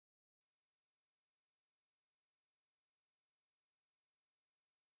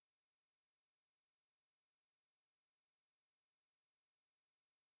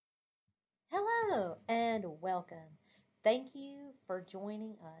Hello and welcome. Thank you for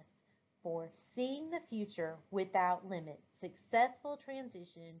joining us for Seeing the Future Without Limits Successful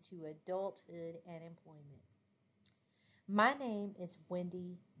Transition to Adulthood and Employment. My name is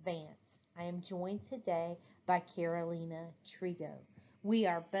Wendy Vance. I am joined today by Carolina Trigo. We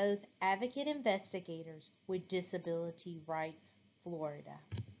are both advocate investigators with Disability Rights Florida.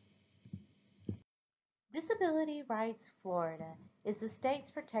 Disability Rights Florida is the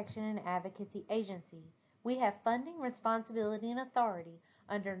state's protection and advocacy agency. We have funding, responsibility, and authority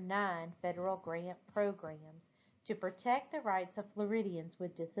under 9 federal grant programs to protect the rights of Floridians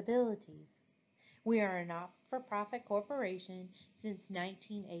with disabilities. We are a not for profit corporation since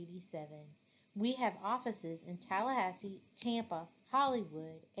 1987. We have offices in Tallahassee, Tampa,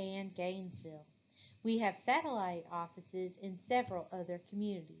 Hollywood, and Gainesville. We have satellite offices in several other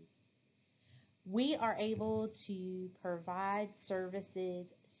communities. We are able to provide services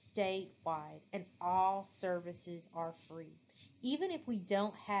statewide, and all services are free. Even if we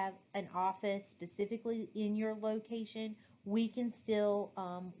don't have an office specifically in your location, we can still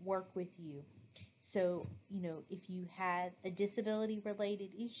work with you. So, if you have a disability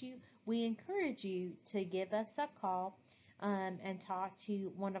related issue, we encourage you to give us a call and talk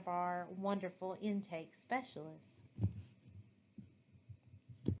to one of our wonderful intake specialists.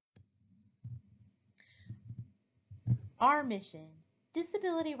 Our mission: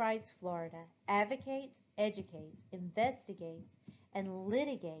 Disability Rights Florida advocates, educates, investigates, and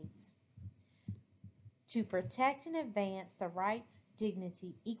litigates to protect and advance the rights,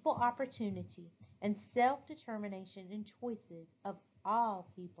 dignity, equal opportunity, and self determination and choices of all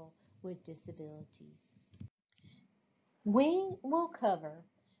people with disabilities. We will cover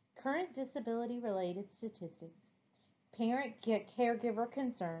current disability related statistics, parent caregiver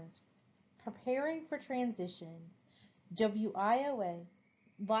concerns, preparing for transition, WIOA,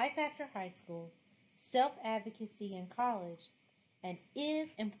 life after high school, self advocacy in college, and is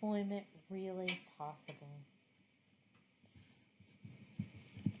employment really possible?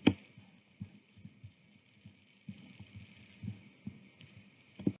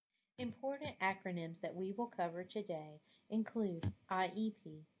 Important acronyms that we will cover today include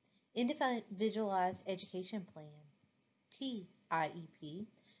IEP, Individualized Education Plan, TIEP,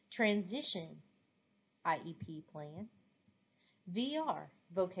 Transition IEP Plan, VR,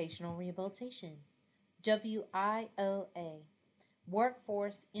 Vocational Rehabilitation, WIOA,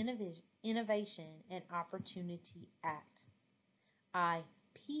 Workforce Innovation and Opportunity Act.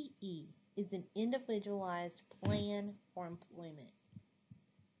 IPE is an individualized plan for employment.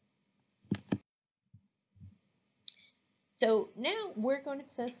 So now we're going to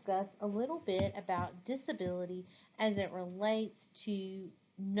discuss a little bit about disability as it relates to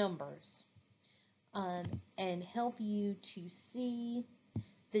numbers and help you to see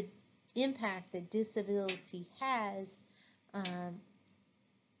the impact that disability has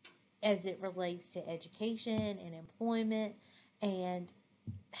as it relates to education and employment, and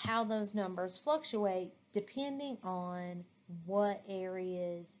how those numbers fluctuate depending on what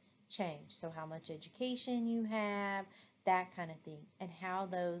areas change. So, how much education you have, that kind of thing, and how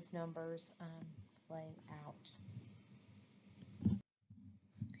those numbers play out.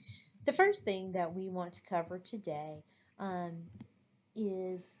 The first thing that we want to cover today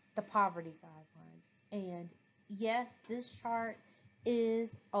is the poverty guidelines. And yes, this chart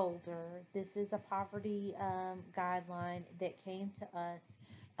is older. This is a poverty guideline that came to us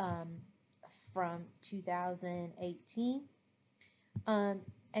from 2018. And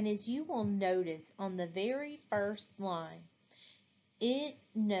as you will notice on the very first line, it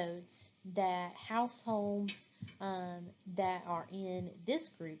notes that households that are in this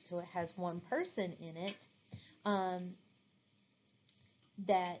group, so it has one person in it,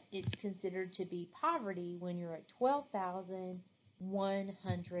 that it's considered to be poverty when you're at $12,100.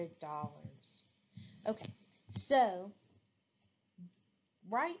 Okay, so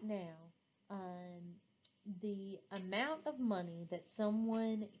right now, the amount of money that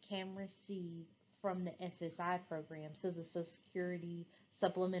someone can receive from the SSI program, so the Social Security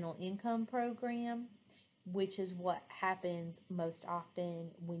Supplemental Income Program, which is what happens most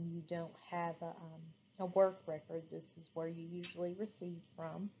often when you don't have a work record. This is where you usually receive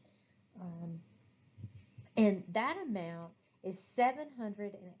from. And that amount is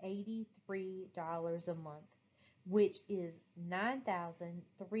 $783 a month, which is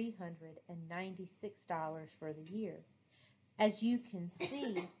 $9,396 for the year. As you can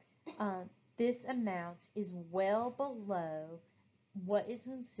see, this amount is well below what is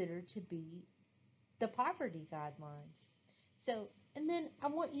considered to be the poverty guidelines. So, and then I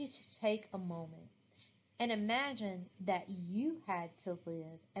want you to take a moment And imagine that you had to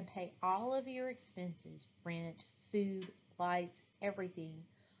live and pay all of your expenses, rent, food, lights, everything,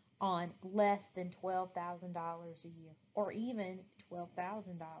 on less than $12,000 a year, or even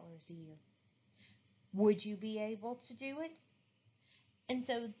 $12,000 a year. Would you be able to do it? And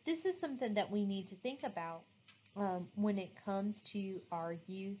so this is something that we need to think about when it comes to our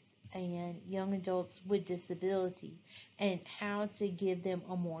youth and young adults with disability, and how to give them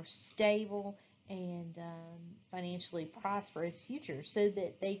a more stable and financially prosperous future so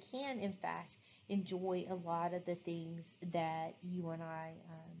that they can, in fact, enjoy a lot of the things that you and I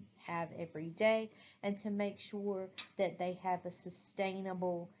have every day, and to make sure that they have a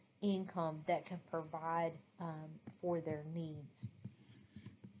sustainable income that can provide for their needs.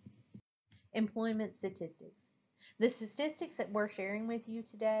 Employment statistics. The statistics that we're sharing with you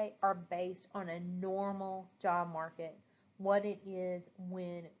today are based on a normal job market, what it is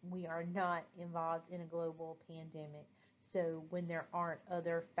when we are not involved in a global pandemic. So when there aren't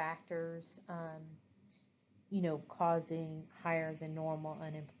other factors, causing higher than normal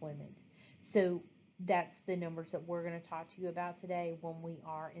unemployment. So that's the numbers that we're going to talk to you about today when we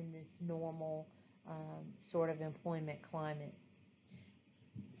are in this normal sort of employment climate.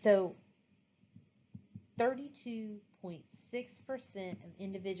 So 32.6% of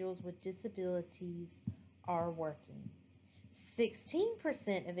individuals with disabilities are working.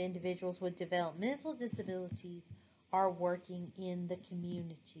 16% of individuals with developmental disabilities are working in the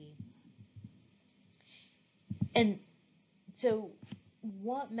community. And so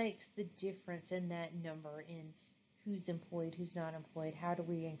what makes the difference in that number, in who's employed, who's not employed? How do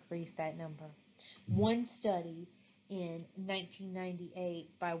we increase that number? One study in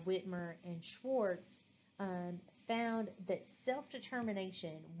 1998 by Whitmer and Schwartz found that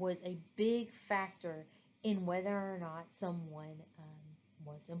self-determination was a big factor in whether or not someone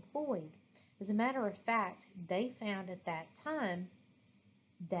was employed. As a matter of fact, they found at that time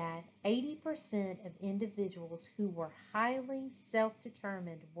that 80% of individuals who were highly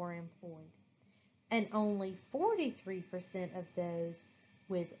self-determined were employed, and only 43% of those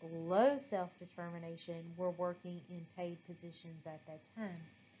with low self-determination were working in paid positions at that time.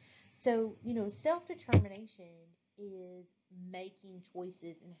 So, self-determination is making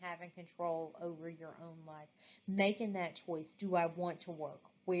choices and having control over your own life. Making that choice. Do I want to work?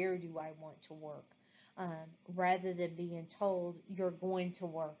 Where do I want to work? Rather than being told you're going to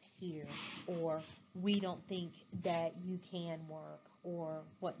work here, or we don't think that you can work, or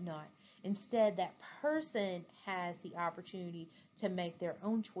whatnot. Instead, that person has the opportunity to make their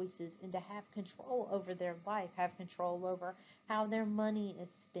own choices and to have control over their life, have control over how their money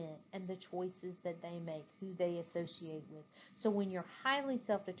is spent and the choices that they make, who they associate with. So when you're highly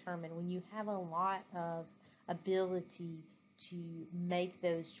self-determined, when you have a lot of ability to make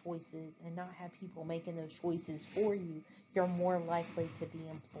those choices and not have people making those choices for you, you're more likely to be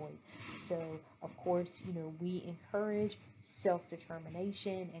employed. So, of course, we encourage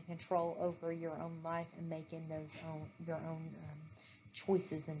self-determination and control over your own life and making your own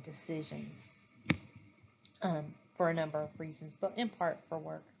choices and decisions for a number of reasons, but in part for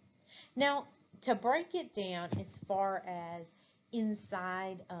work. Now, to break it down as far as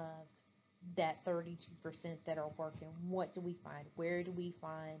inside of that 32% that are working, what do we find? Where do we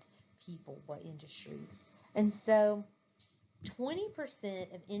find people? What industries? And so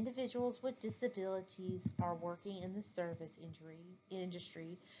 20% of individuals with disabilities are working in the service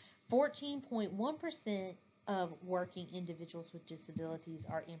industry. 14.1% of working individuals with disabilities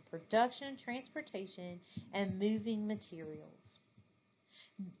are in production, transportation, and moving materials.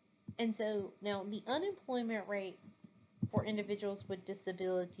 And so now the unemployment rate for individuals with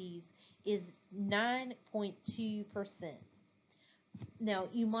disabilities is 9.2%. Now,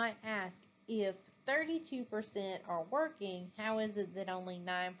 you might ask, if 32% are working, how is it that only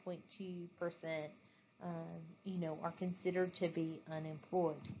 9.2% are considered to be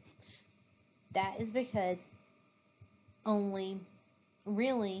unemployed? That is because only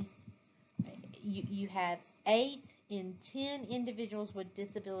really you have 8 in 10 individuals with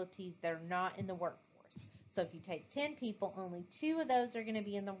disabilities that are not in the workforce. So if you take 10 people, only 2 of those are going to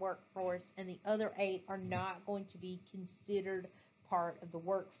be in the workforce, and the other 8 are not going to be considered part of the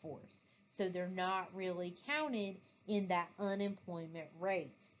workforce. So they're not really counted in that unemployment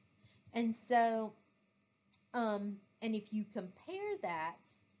rate. And so, and if you compare that,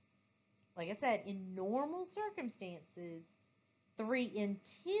 like I said, in normal circumstances, 3 in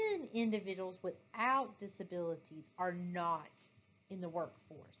 10 individuals without disabilities are not in the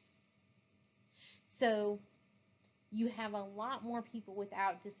workforce. So you have a lot more people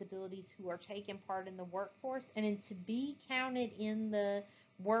without disabilities who are taking part in the workforce, and to be counted in the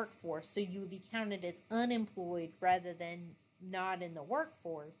workforce, so you would be counted as unemployed rather than not in the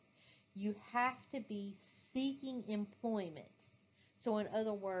workforce, you have to be seeking employment. So in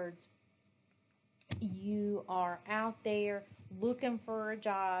other words, you are out there looking for a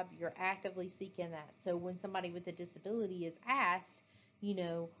job, you're actively seeking that. So when somebody with a disability is asked,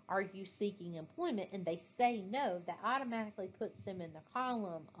 are you seeking employment, and they say no, that automatically puts them in the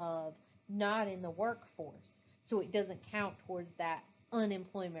column of not in the workforce. So it doesn't count towards that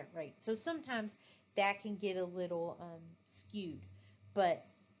unemployment rate. So sometimes that can get a little skewed, but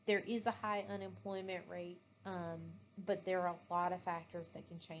there is a high unemployment rate. But there are a lot of factors that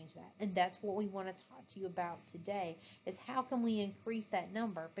can change that. And that's what we want to talk to you about today, is how can we increase that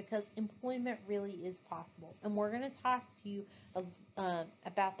number, because employment really is possible. And we're going to talk to you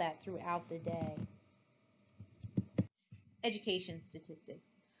about that throughout the day. Education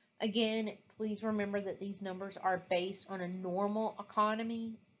statistics. Again, please remember that these numbers are based on a normal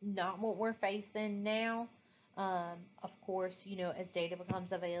economy, not what we're facing now. Of course, as data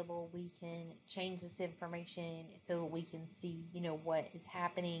becomes available, we can change this information so we can see, what is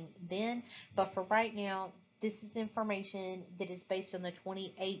happening then. But for right now, this is information that is based on the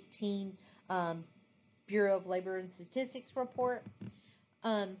 2018 Bureau of Labor and Statistics report.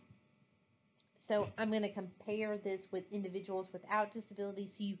 So I'm going to compare this with individuals without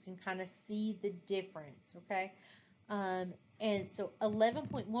disabilities so you can kind of see the difference, okay? And so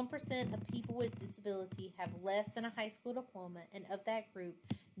 11.1% of people with disability have less than a high school diploma, and of that group,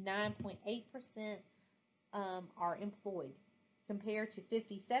 9.8% are employed, compared to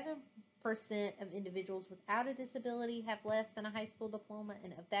 57% of individuals without a disability have less than a high school diploma,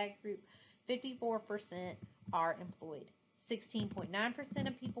 and of that group, 54% are employed. 16.9%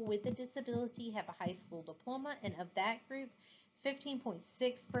 of people with a disability have a high school diploma, and of that group,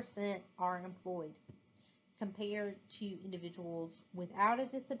 15.6% are employed, compared to individuals without a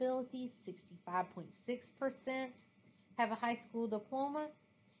disability. 65.6% have a high school diploma,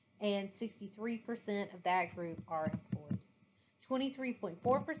 and 63% of that group are employed.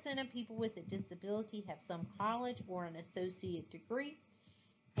 23.4% of people with a disability have some college or an associate degree,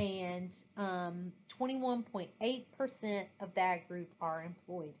 and 21.8% of that group are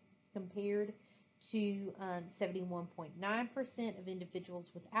employed, compared to 71.9% of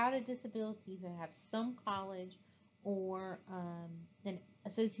individuals without a disability who have some college or an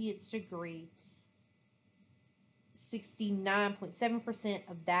associate's degree. 69.7%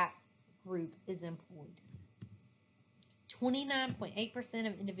 of that group is employed. 29.8%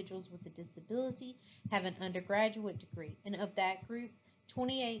 of individuals with a disability have an undergraduate degree, and of that group,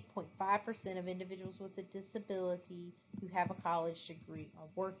 28.5% of individuals with a disability who have a college degree are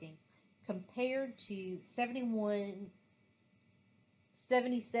working, compared to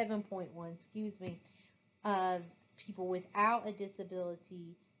 77.1, of people without a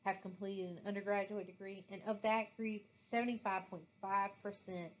disability have completed an undergraduate degree, and of that group,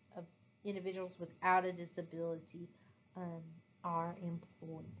 75.5% of individuals without a disability are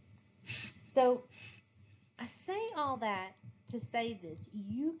employed. So I say all that to say this: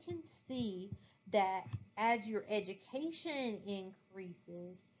 you can see that as your education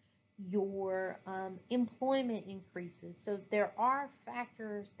increases, your employment increases. So there are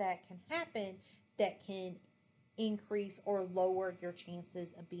factors that can happen that can increase or lower your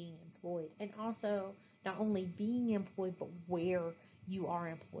chances of being employed, and also not only being employed, but where you are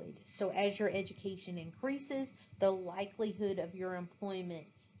employed. So as your education increases, the likelihood of your employment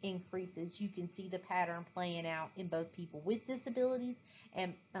increases. You can see the pattern playing out in both people with disabilities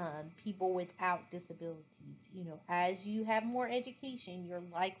and people without disabilities. As you have more education, your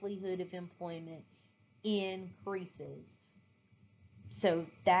likelihood of employment increases. So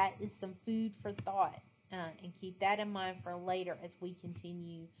that is some food for thought, and keep that in mind for later as we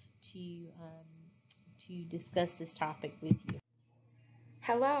continue to discuss this topic with you.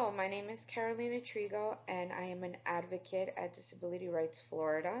 Hello, my name is Carolina Trigo, and I am an advocate at Disability Rights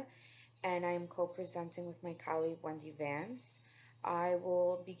Florida, and I am co-presenting with my colleague Wendy Vance. I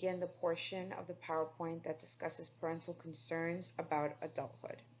will begin the portion of the PowerPoint that discusses parental concerns about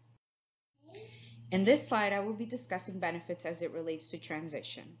adulthood. In this slide, I will be discussing benefits as it relates to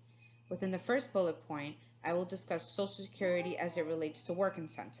transition. Within the first bullet point, I will discuss Social Security as it relates to work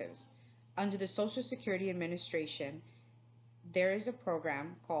incentives. Under the Social Security Administration, there is a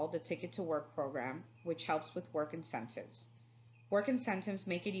program called the Ticket to Work program, which helps with work incentives. Work incentives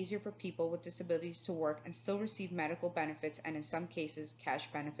make it easier for people with disabilities to work and still receive medical benefits, and in some cases, cash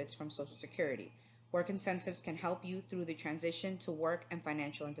benefits from Social Security. Work incentives can help you through the transition to work and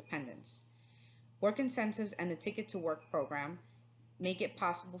financial independence. Work incentives and the Ticket to Work program make it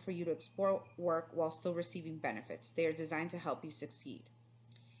possible for you to explore work while still receiving benefits. They are designed to help you succeed.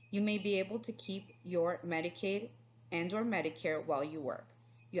 You may be able to keep your Medicaid and/or Medicare while you work.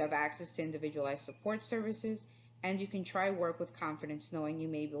 You have access to individualized support services, and you can try work with confidence knowing you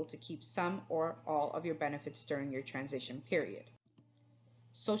may be able to keep some or all of your benefits during your transition period.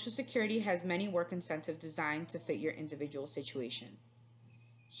 Social Security has many work incentives designed to fit your individual situation.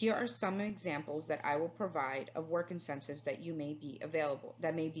 Here are some examples that I will provide of work incentives that may be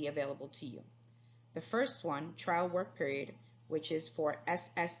available to you. The first one, trial work period, which is for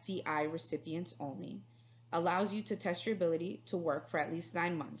SSDI recipients only, allows you to test your ability to work for at least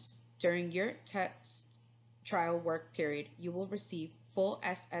 9 months. During your test trial work period, you will receive full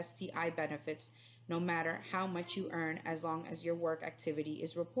SSDI benefits no matter how much you earn, as long as your work activity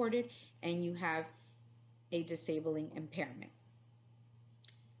is reported and you have a disabling impairment.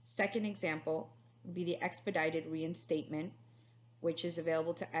 Second example would be the expedited reinstatement, which is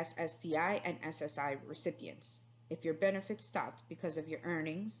available to SSDI and SSI recipients. If your benefits stopped because of your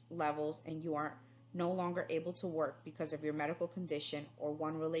earnings levels and you are no longer able to work because of your medical condition or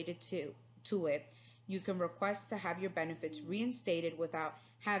one related to it, you can request to have your benefits reinstated without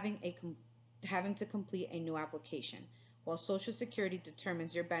having to complete a new application. While Social Security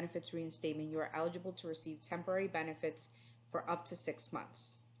determines your benefits reinstatement, you are eligible to receive temporary benefits for up to 6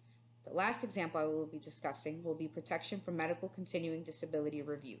 months. The last example I will be discussing will be protection for medical continuing disability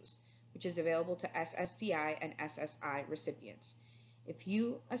reviews, which is available to SSDI and SSI recipients. If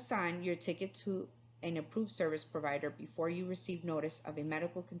you assign your ticket to an approved service provider before you receive notice of a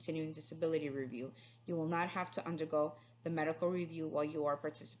medical continuing disability review, you will not have to undergo the medical review while you are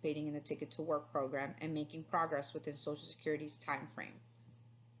participating in the Ticket to Work program and making progress within Social Security's time frame.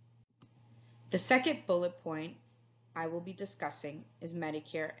 The second bullet point I will be discussing is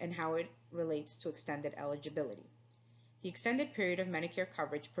Medicare and how it relates to extended eligibility. The extended period of Medicare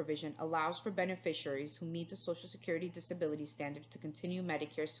coverage provision allows for beneficiaries who meet the Social Security disability standard to continue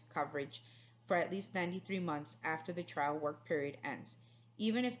Medicare's coverage for at least 93 months after the trial work period ends,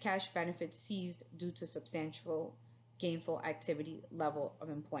 even if cash benefits ceased due to substantial gainful activity level of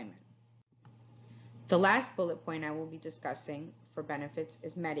employment. The last bullet point I will be discussing for benefits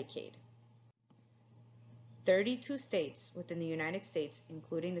is Medicaid. 32 states within the United States,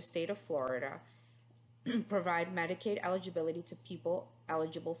 including the state of Florida, provide Medicaid eligibility to people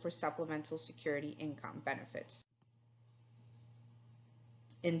eligible for supplemental security income benefits.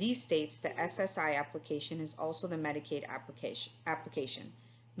 In these states, the SSI application is also the Medicaid application.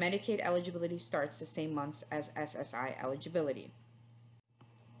 Medicaid eligibility starts the same months as SSI eligibility.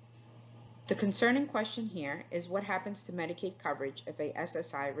 The concerning question here is what happens to Medicaid coverage if a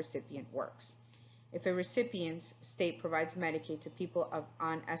SSI recipient works. If a recipient's state provides Medicaid to people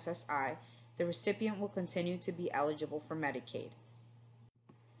on SSI, the recipient will continue to be eligible for Medicaid.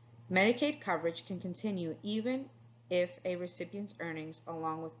 Medicaid coverage can continue even if a recipient's earnings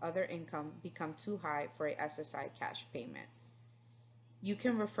along with other income become too high for a SSI cash payment. You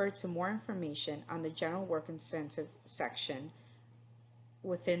can refer to more information on the General Work Incentive section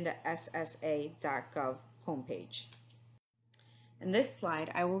within the ssa.gov homepage. In this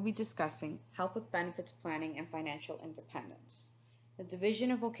slide, I will be discussing help with benefits planning and financial independence. The Division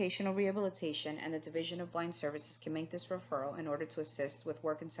of Vocational Rehabilitation and the Division of Blind Services can make this referral in order to assist with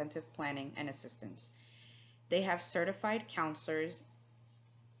work incentive planning and assistance. They have certified counselors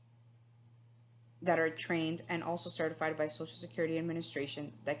that are trained and also certified by Social Security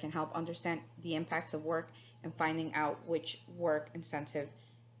Administration that can help understand the impacts of work and finding out which work incentive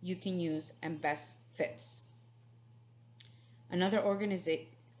you can use and best fits. Another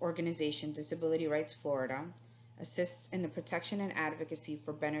organization, Disability Rights Florida, assists in the protection and advocacy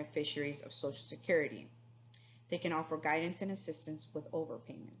for beneficiaries of Social Security. They can offer guidance and assistance with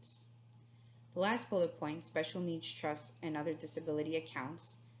overpayments. The last bullet point, special needs trusts and other disability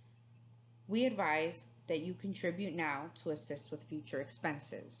accounts. We advise that you contribute now to assist with future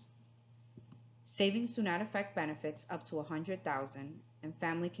expenses. Savings do not affect benefits up to $100,000, and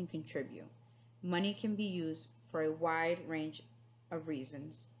family can contribute. Money can be used for a wide range of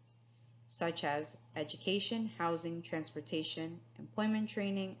reasons, such as education, housing, transportation, employment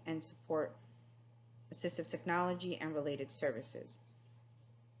training, and support, assistive technology, and related services.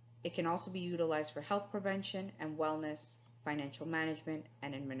 It can also be utilized for health prevention and wellness, financial management,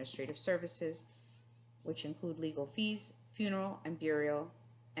 and administrative services, which include legal fees, funeral and burial,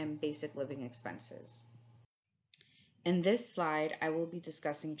 and basic living expenses. In this slide, I will be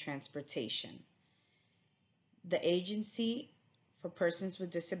discussing transportation. The Agency for Persons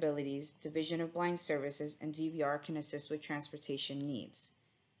with Disabilities, Division of Blind Services, and DVR can assist with transportation needs.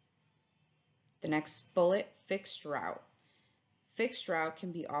 The next bullet, fixed route. Fixed route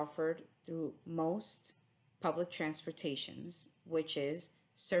can be offered through most public transportations, which is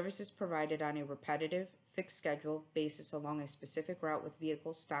Service is provided on a repetitive, fixed schedule basis along a specific route with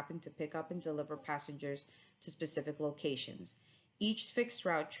vehicles stopping to pick up and deliver passengers to specific locations. Each fixed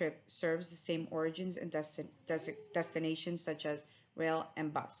route trip serves the same origins and destinations such as rail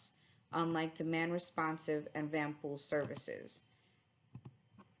and bus, unlike demand responsive and van pool services.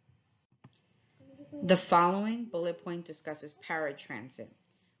 The following bullet point discusses paratransit,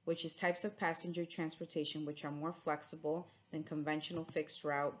 which is types of passenger transportation which are more flexible than conventional fixed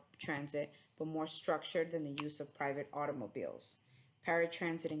route transit, but more structured than the use of private automobiles.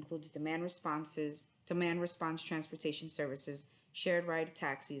 Paratransit includes demand response transportation services, shared ride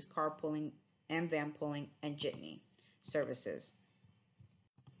taxis, carpooling and van pooling, and jitney services.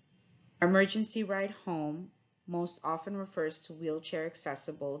 Emergency ride home most often refers to wheelchair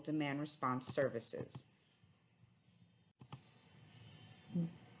accessible demand response services.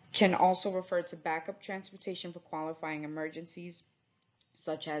 Can also refer to backup transportation for qualifying emergencies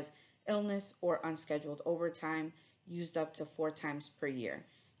such as illness or unscheduled overtime used up to 4 times per year.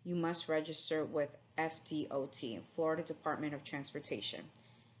 You must register with FDOT, Florida Department of Transportation.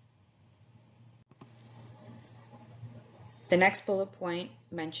 The next bullet point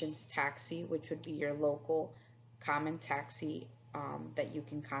mentions taxi, which would be your local common taxi that you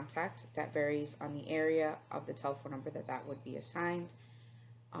can contact. That varies on the area of the telephone number that would be assigned.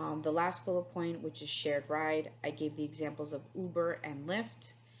 The last bullet point, which is shared ride, I gave the examples of Uber and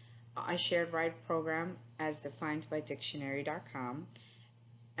Lyft. A shared ride program, as defined by dictionary.com,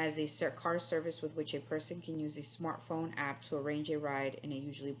 as a car service with which a person can use a smartphone app to arrange a ride in a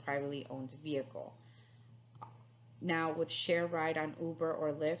usually privately owned vehicle. Now, with share ride on Uber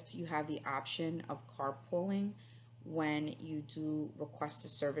or Lyft, you have the option of carpooling when you do request a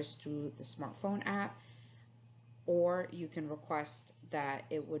service through the smartphone app, or you can request that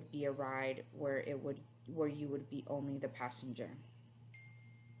it would be a ride where you would be only the passenger.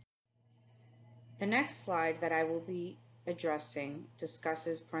 The next slide that I will be addressing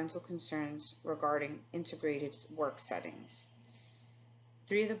discusses parental concerns regarding integrated work settings.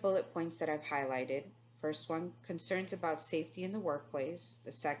 3 of the bullet points that I've highlighted. First one, concerns about safety in the workplace.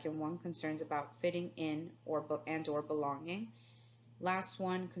 The second one, concerns about fitting in or belonging. Last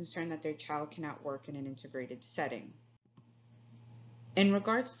one, concern that their child cannot work in an integrated setting. In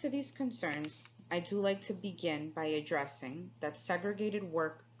regards to these concerns, I do like to begin by addressing that segregated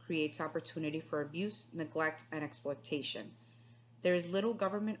work creates opportunity for abuse, neglect, and exploitation. There is little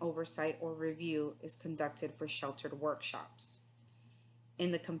government oversight or review is conducted for sheltered workshops.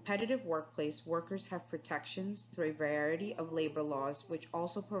 In the competitive workplace, workers have protections through a variety of labor laws which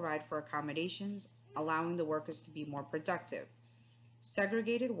also provide for accommodations, allowing the workers to be more productive.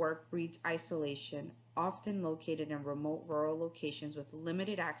 Segregated work breeds isolation, often located in remote rural locations with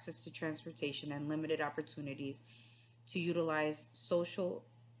limited access to transportation and limited opportunities to utilize social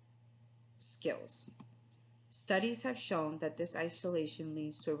skills. Studies have shown that this isolation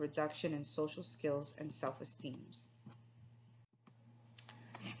leads to a reduction in social skills and self-esteem.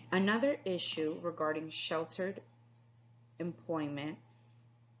 Another issue regarding sheltered employment,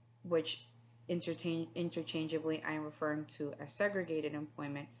 which interchangeably I am referring to as segregated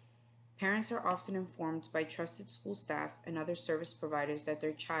employment, parents are often informed by trusted school staff and other service providers that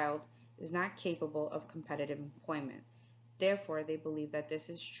their child is not capable of competitive employment. Therefore, they believe that this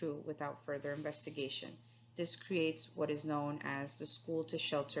is true without further investigation. This creates what is known as the school to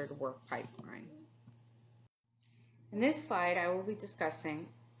sheltered work pipeline. In this slide, I will be discussing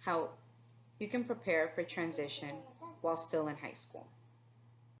how you can prepare for transition while still in high school.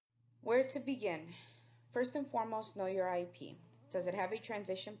 Where to begin? First and foremost, know your IEP. Does it have a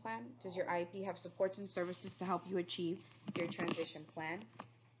transition plan? Does your IEP have supports and services to help you achieve your transition plan?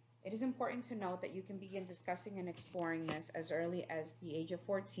 It is important to note that you can begin discussing and exploring this as early as the age of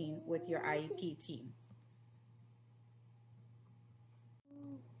 14 with your IEP team.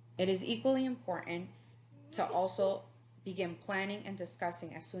 It is equally important to also begin planning and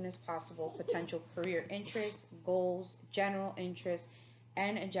discussing as soon as possible potential career interests, goals, general interests,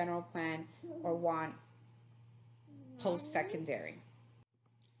 and a general plan or want post-secondary.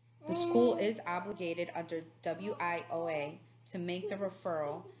 The school is obligated under WIOA to make the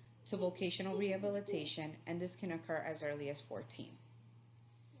referral to vocational rehabilitation, and this can occur as early as 14.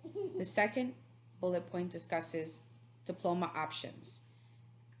 The second bullet point discusses diploma options.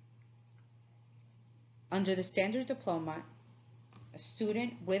 Under the standard diploma, a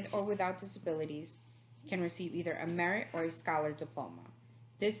student with or without disabilities can receive either a merit or a scholar diploma.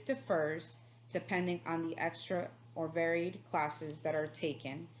 This differs depending on the extra or varied classes that are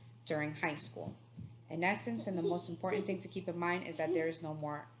taken during high school. In essence, and the most important thing to keep in mind is that there is no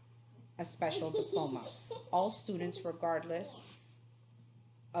more a special diploma. All students, regardless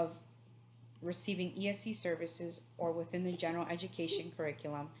of receiving ESC services or within the general education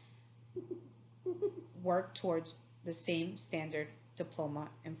curriculum work towards the same standard diploma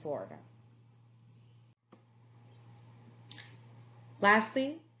in Florida.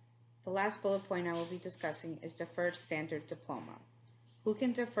 Lastly, the last bullet point I will be discussing is deferred standard diploma. Who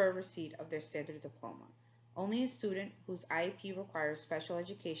can defer receipt of their standard diploma? Only a student whose IEP requires special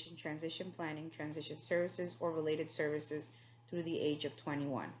education, transition planning, transition services, or related services through the age of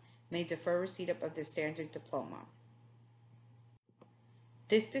 21 may defer receipt of the standard diploma.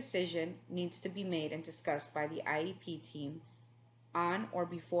 This decision needs to be made and discussed by the IEP team on or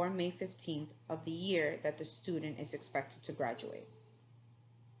before May 15th of the year that the student is expected to graduate.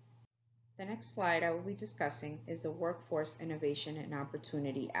 The next slide I will be discussing is the Workforce Innovation and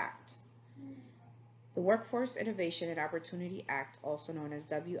Opportunity Act. The Workforce Innovation and Opportunity Act, also known as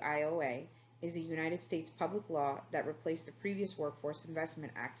WIOA, is a United States public law that replaced the previous Workforce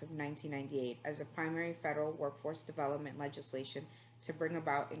Investment Act of 1998 as the primary federal workforce development legislation to bring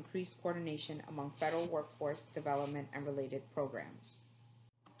about increased coordination among federal workforce development and related programs.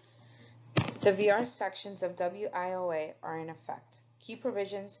 The VR sections of WIOA are in effect. Key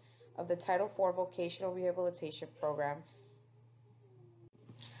provisions of the Title IV Vocational Rehabilitation Program.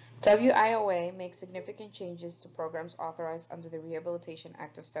 WIOA makes significant changes to programs authorized under the Rehabilitation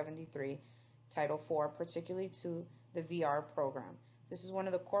Act of '73, Title IV, particularly to the VR program. This is one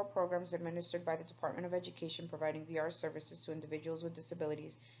of the core programs administered by the Department of Education providing VR services to individuals with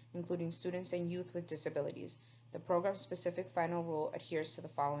disabilities, including students and youth with disabilities. The program's-specific final rule adheres to the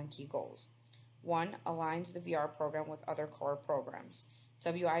following key goals. 1. Aligns the VR program with other core programs.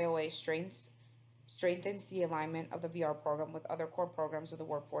 WIOA strengthens the alignment of the VR program with other core programs of the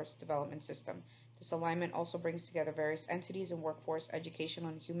workforce development system. This alignment also brings together various entities and workforce, educational,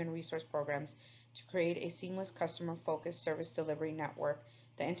 and human resource programs to create a seamless customer-focused service delivery network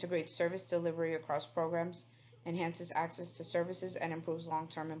that integrates service delivery across programs, enhances access to services, and improves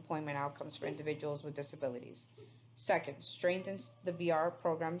long-term employment outcomes for individuals with disabilities. Second, strengthens the VR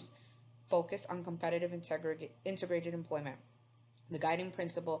program's focus on competitive integrated employment. The guiding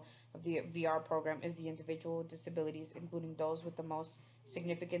principle of the VR program is the individual with disabilities, including those with the most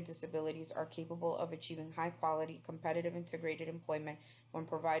significant disabilities, are capable of achieving high-quality, competitive integrated employment when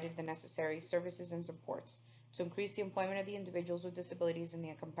provided the necessary services and supports. To increase the employment of the individuals with disabilities in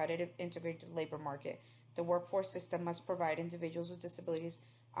the competitive integrated labor market, the workforce system must provide individuals with disabilities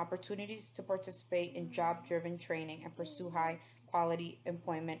opportunities to participate in job-driven training and pursue high-quality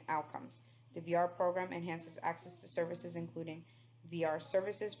employment outcomes. The VR program enhances access to services including VR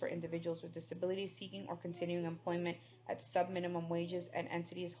services for individuals with disabilities seeking or continuing employment at sub-minimum wages and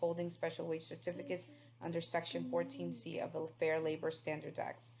entities holding special wage certificates under Section 14C of the Fair Labor Standards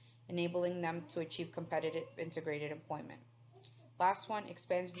Act, enabling them to achieve competitive integrated employment. Last one,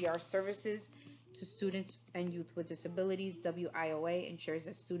 expands VR services to students and youth with disabilities. WIOA ensures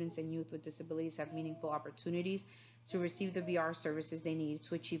that students and youth with disabilities have meaningful opportunities to receive the VR services they need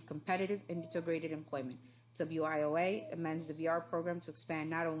to achieve competitive and integrated employment. WIOA amends the VR program to expand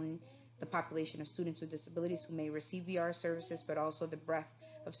not only the population of students with disabilities who may receive VR services, but also the breadth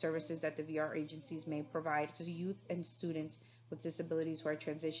of services that the VR agencies may provide to youth and students with disabilities who are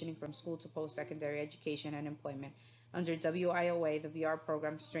transitioning from school to post-secondary education and employment. Under WIOA, the VR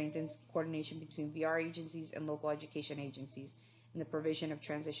program strengthens coordination between VR agencies and local education agencies in the provision of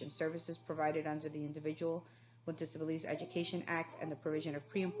transition services provided under the Individual with Disabilities Education Act and the provision of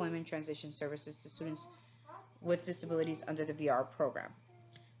pre-employment transition services to students with disabilities under the VR program.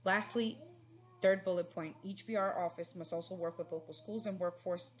 Lastly, third bullet point, each VR office must also work with local schools and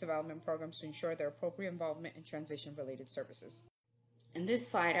workforce development programs to ensure their appropriate involvement in transition-related services. In this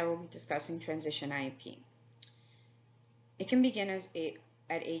slide, I will be discussing transition IEP. It can begin at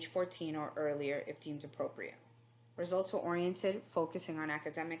age 14 or earlier if deemed appropriate. Results are oriented, focusing on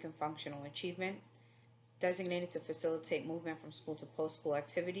academic and functional achievement, designated to facilitate movement from school to post-school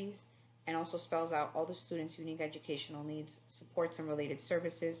activities, and also spells out all the students' unique educational needs, supports, and related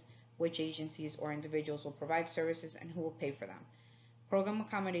services, which agencies or individuals will provide services, and who will pay for them. Program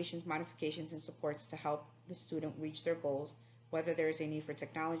accommodations, modifications, and supports to help the student reach their goals, whether there is a need for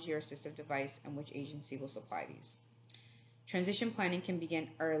technology or assistive device, and which agency will supply these. Transition planning can begin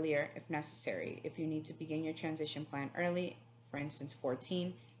earlier if necessary. If you need to begin your transition plan early, for instance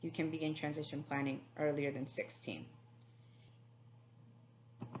 14, you can begin transition planning earlier than 16.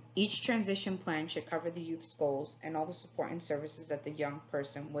 Each transition plan should cover the youth's goals and all the support and services that the young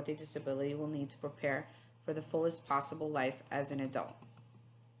person with a disability will need to prepare for the fullest possible life as an adult.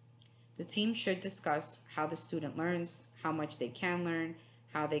 The team should discuss how the student learns, how much they can learn,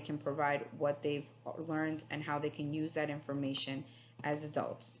 how they can provide what they've learned, and how they can use that information as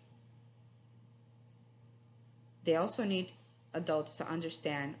adults. They also need adults to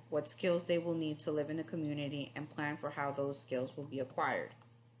understand what skills they will need to live in the community and plan for how those skills will be acquired.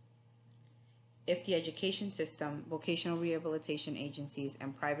 If the education system, vocational rehabilitation agencies,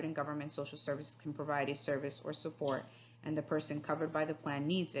 and private and government social services can provide a service or support and the person covered by the plan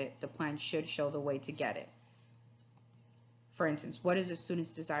needs it, the plan should show the way to get it. For instance, what is the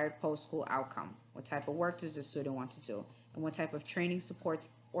student's desired post-school outcome? What type of work does the student want to do? And what type of training, supports,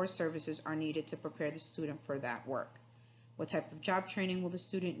 or services are needed to prepare the student for that work? What type of job training will the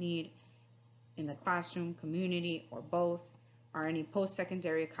student need in the classroom, community, or both? Are any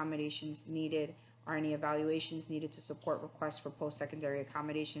post-secondary accommodations needed? Are any evaluations needed to support requests for post-secondary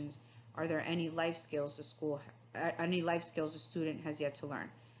accommodations? Are there any life skills the student has yet to learn?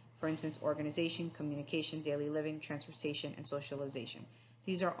 For instance, organization, communication, daily living, transportation, and socialization.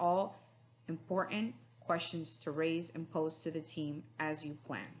 These are all important questions to raise and pose to the team as you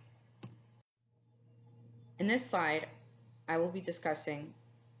plan. In this slide, I will be discussing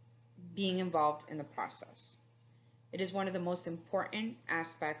being involved in the process. It is one of the most important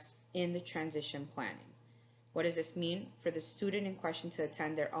aspects in the transition planning. What does this mean? For the student in question to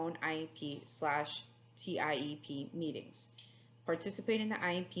attend their own IEP/TIEP meetings. Participate in the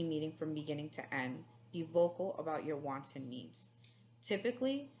IEP meeting from beginning to end. Be vocal about your wants and needs.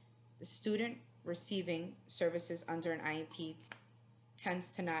 Typically, the student receiving services under an IEP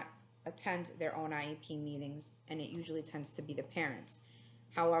tends to not attend their own IEP meetings, and it usually tends to be the parents.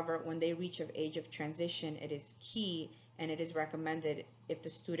 However, when they reach an age of transition, it is key and it is recommended, if the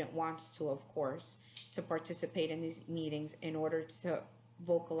student wants to, of course, to participate in these meetings in order to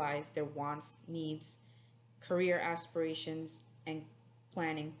vocalize their wants, needs, career aspirations, and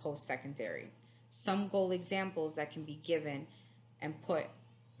planning post-secondary. Some goal examples that can be given and put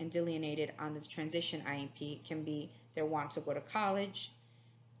and delineated on the transition IEP can be their want to go to college,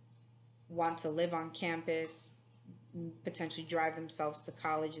 want to live on campus, potentially drive themselves to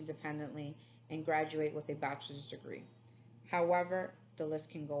college independently, and graduate with a bachelor's degree. However, the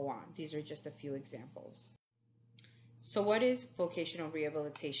list can go on. These are just a few examples. So what is vocational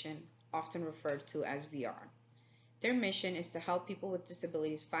rehabilitation, often referred to as VR? Their mission is to help people with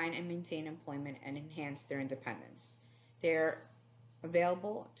disabilities find and maintain employment and enhance their independence. They're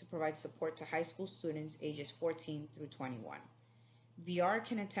available to provide support to high school students ages 14 through 21. VR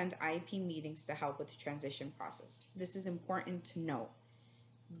can attend IEP meetings to help with the transition process. This is important to note.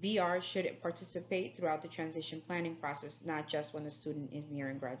 VR should participate throughout the transition planning process, not just when the student is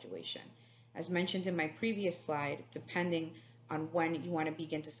nearing graduation. As mentioned in my previous slide, depending on when you want to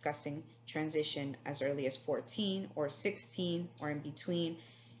begin discussing transition, as early as 14 or 16 or in between,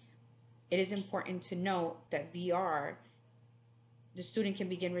 it is important to note that VR, the student can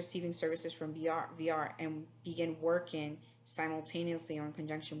begin receiving services from VR and begin working simultaneously or in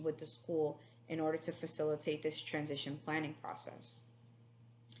conjunction with the school in order to facilitate this transition planning process.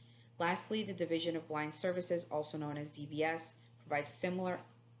 Lastly, the Division of Blind Services, also known as DBS, provides similar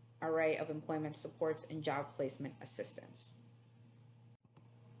array of employment supports and job placement assistance.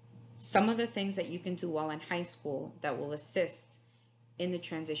 Some of the things that you can do while in high school that will assist in the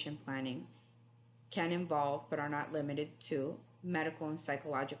transition planning can involve, but are not limited to, medical and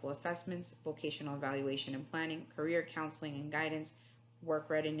psychological assessments, vocational evaluation and planning, career counseling and guidance,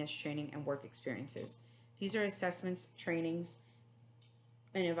 work readiness training, and work experiences. These are assessments, trainings,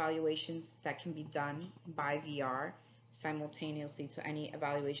 and evaluations that can be done by VR simultaneously to any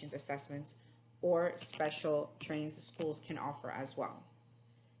evaluations, assessments, or special trainings the schools can offer as well.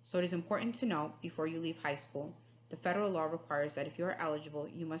 So it is important to note, before you leave high school, the federal law requires that if you are eligible,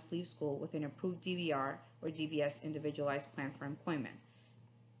 you must leave school with an approved DVR or DBS individualized plan for employment,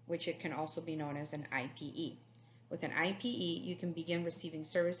 which it can also be known as an IPE. With an IPE, you can begin receiving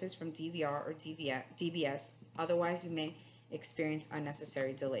services from DVR or DBS, otherwise you may experience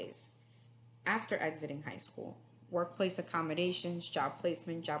unnecessary delays. After exiting high school, workplace accommodations, job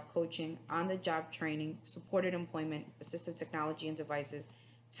placement, job coaching, on-the-job training, supported employment, assistive technology and devices,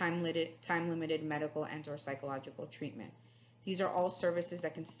 time-limited medical and/or psychological treatment. These are all services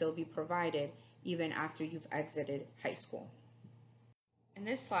that can still be provided even after you've exited high school. In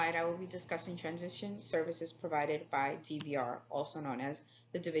this slide, I will be discussing transition services provided by DVR, also known as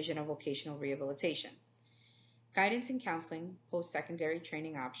the Division of Vocational Rehabilitation. Guidance and counseling, post-secondary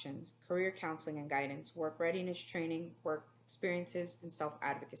training options, career counseling and guidance, work readiness training, work experiences, and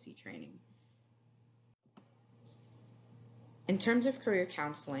self-advocacy training. In terms of career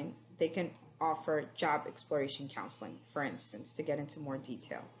counseling, they can offer job exploration counseling, for instance, to get into more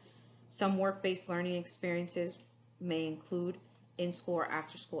detail. Some work-based learning experiences may include in-school or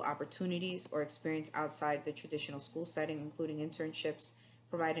after-school opportunities or experience outside the traditional school setting, including internships,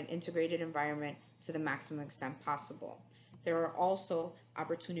 provide an integrated environment to the maximum extent possible. There are also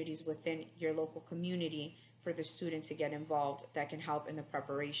opportunities within your local community for the student to get involved that can help in the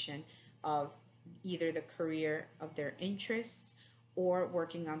preparation of either the career of their interests or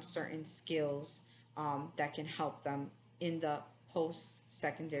working on certain skills that can help them in the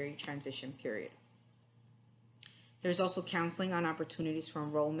post-secondary transition period. There's also counseling on opportunities for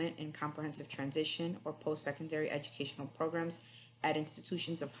enrollment in comprehensive transition or post-secondary educational programs at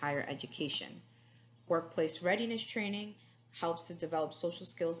institutions of higher education. Workplace readiness training helps to develop social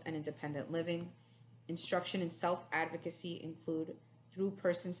skills and independent living. Instruction in self-advocacy include through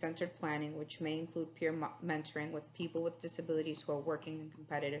person-centered planning, which may include peer mentoring with people with disabilities who are working in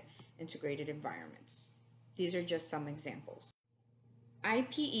competitive integrated environments. These are just some examples.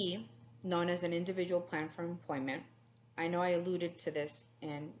 IPE, known as an individual plan for employment. I know I alluded to this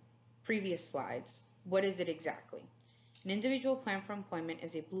in previous slides. What is it exactly? An individual plan for employment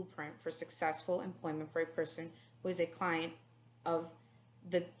is a blueprint for successful employment for a person who is a client of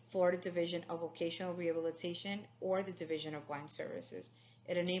the Florida Division of Vocational Rehabilitation or the Division of Blind Services.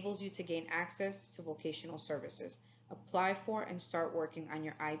 It enables you to gain access to vocational services. Apply for and start working on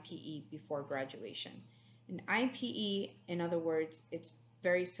your IPE before graduation. An IPE, in other words, it's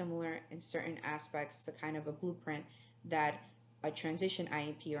very similar in certain aspects to kind of a blueprint that a transition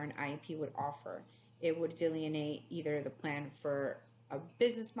IEP or an IEP would offer. It would delineate either the plan for a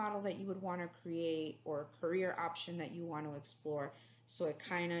business model that you would want to create or a career option that you want to explore. So it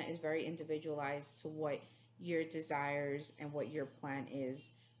kind of is very individualized to what your desires and what your plan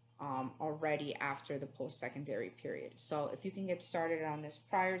is already after the post-secondary period. So if you can get started on this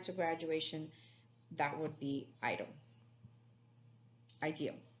prior to graduation, that would be ideal.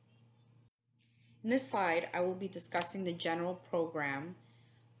 In this slide, I will be discussing the general program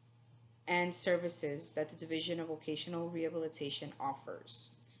and services that the Division of Vocational Rehabilitation offers.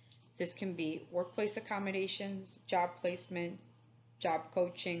 This can be workplace accommodations, job placement, job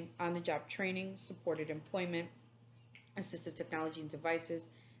coaching, on-the-job training, supported employment, assistive technology and devices,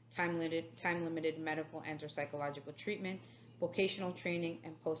 time-limited medical and or psychological treatment, vocational training,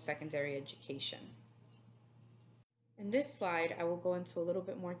 and post-secondary education. In this slide, I will go into a little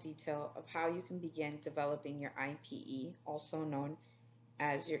bit more detail of how you can begin developing your IPE, also known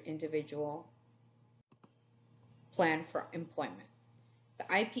as your individual plan for employment. The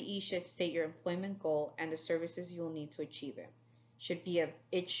IPE should state your employment goal and the services you will need to achieve it.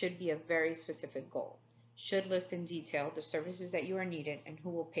 It should be a very specific goal. Should list in detail the services that you are needed and who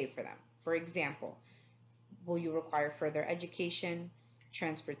will pay for them. For example, will you require further education,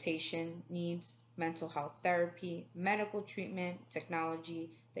 transportation needs, mental health therapy, medical treatment, technology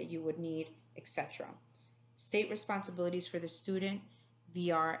that you would need, etc. State responsibilities for the student,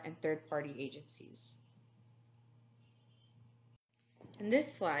 VR, and third-party agencies. In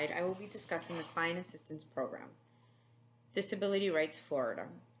this slide, I will be discussing the Client Assistance Program. Disability Rights Florida,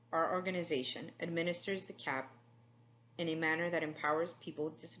 our organization, administers the CAP in a manner that empowers people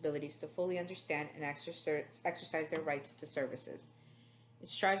with disabilities to fully understand and exercise their rights to services. It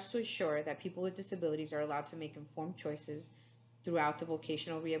strives to ensure that people with disabilities are allowed to make informed choices throughout the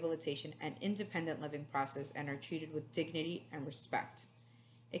vocational rehabilitation and independent living process and are treated with dignity and respect.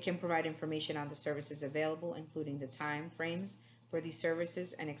 It can provide information on the services available, including the time frames for these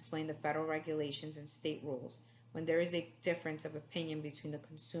services, and explain the federal regulations and state rules. When there is a difference of opinion between the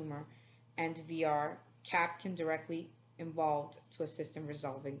consumer and VR, CAP can directly involved to assist in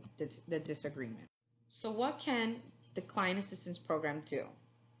resolving the disagreement. So what can the Client Assistance Program do,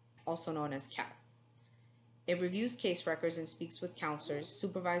 also known as CAP? It reviews case records and speaks with counselors,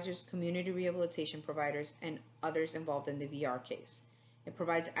 supervisors, community rehabilitation providers, and others involved in the VR case. It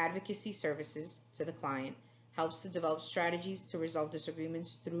provides advocacy services to the client, helps to develop strategies to resolve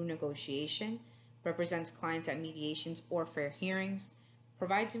disagreements through negotiation, represents clients at mediations or fair hearings,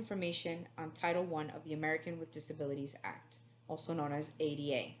 provides information on Title I of the American with Disabilities Act, also known as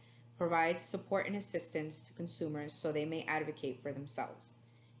ADA, provides support and assistance to consumers so they may advocate for themselves.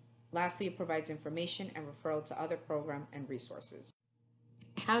 Lastly, it provides information and referral to other programs and resources.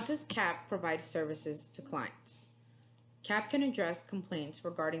 How does CAP provide services to clients? CAP can address complaints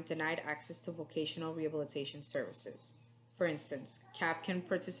regarding denied access to vocational rehabilitation services. For instance, CAP can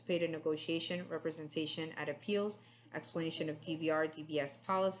participate in negotiation, representation at appeals, explanation of DVR, DBS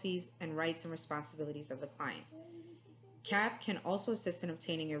policies, and rights and responsibilities of the client. CAP can also assist in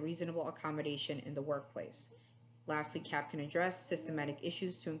obtaining a reasonable accommodation in the workplace. Lastly, CAP can address systematic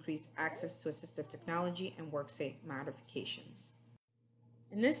issues to increase access to assistive technology and work-safe modifications.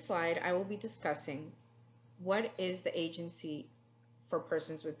 In this slide, I will be discussing what is the agency for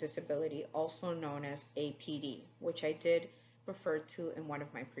persons with disability, also known as APD, which I did refer to in one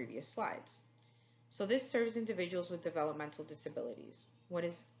of my previous slides. So this serves individuals with developmental disabilities. What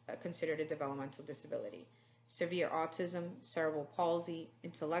is considered a developmental disability? Severe autism, cerebral palsy,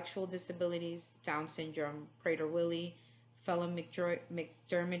 intellectual disabilities, Down syndrome, Prader-Willi,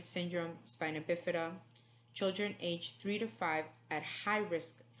 Phelan-McDermid syndrome, spina bifida, children aged 3 to 5 at high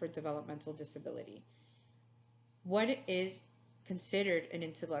risk for developmental disability. What is considered an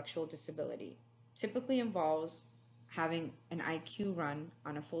intellectual disability? Typically involves having an IQ run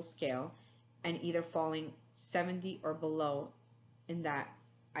on a full scale and either falling 70 or below in that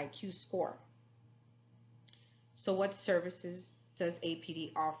IQ score. So what services does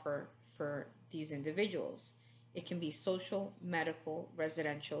APD offer for these individuals? It can be social, medical,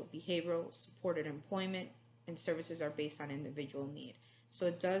 residential, behavioral, supported employment, and services are based on individual need. So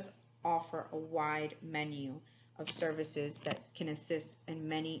it does offer a wide menu of services that can assist in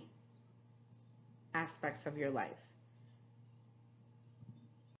many aspects of your life.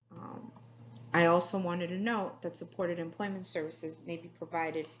 I also wanted to note that supported employment services may be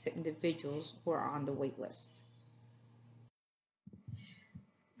provided to individuals who are on the wait list.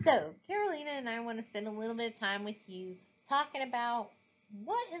 So, Carolina and I want to spend a little bit of time with you talking about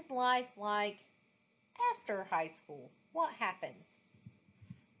what is life like after high school? What happens?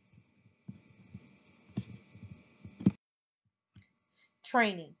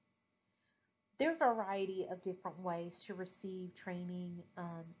 Training. There are a variety of different ways to receive training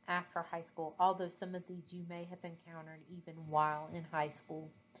after high school, although some of these you may have encountered even while in high school.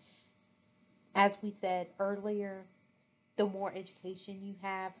 As we said earlier, the more education you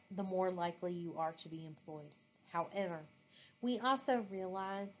have, the more likely you are to be employed. However, we also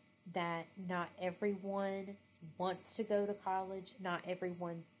realize that not everyone wants to go to college, not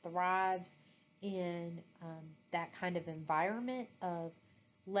everyone thrives in that kind of environment of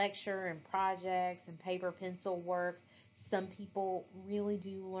lecture and projects and paper pencil work. Some people really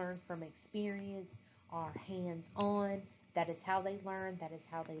do learn from experience, are hands on. That is how they learn, that is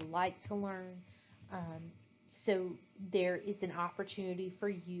how they like to learn. Um, so there is an opportunity for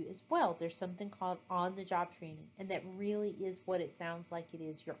you as well. There's something called on the job training, and that really is what it sounds like it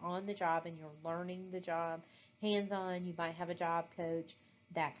is. You're on the job and you're learning the job, hands on. You might have a job coach,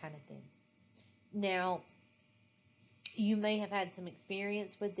 that kind of thing. Now, you may have had some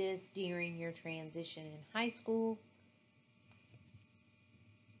experience with this during your transition in high school.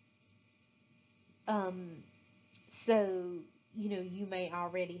 Um, so, you may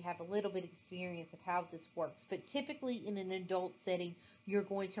already have a little bit of experience of how this works. But typically, in an adult setting, you're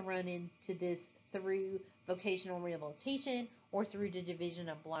going to run into this through vocational rehabilitation or through the Division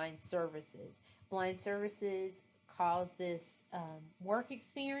of Blind Services. Blind Services calls this work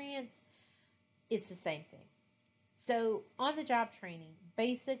experience. It's the same thing. So, on the job training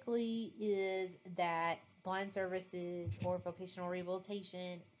basically is that blind services or vocational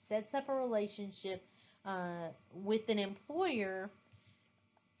rehabilitation sets up a relationship with an employer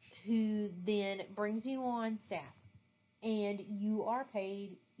who then brings you on staff, and you are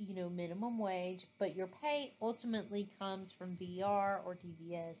paid, minimum wage, but your pay ultimately comes from VR or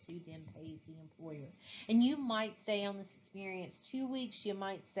DBS, who then pays the employer. And you might stay on this experience 2 weeks, you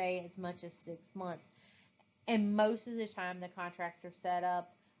might stay as much as 6 months. And most of the time, the contracts are set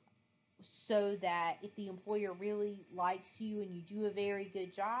up so that if the employer really likes you and you do a very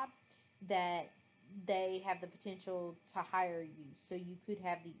good job, that they have the potential to hire you. So you could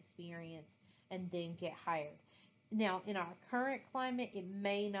have the experience and then get hired. Now, in our current climate, it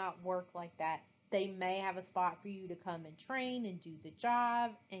may not work like that. They may have a spot for you to come and train and do the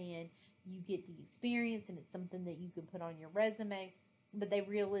job, and you get the experience, and it's something that you can put on your resume, but they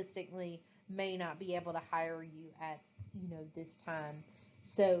realistically may not be able to hire you at this time.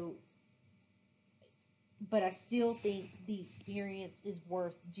 So, but I still think the experience is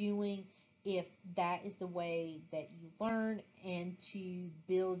worth doing if that is the way that you learn and to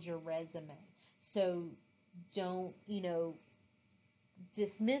build your resume. So don't,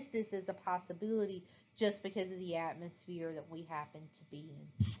 dismiss this as a possibility just because of the atmosphere that we happen to be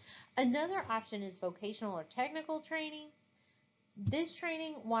in. Another option is vocational or technical training. This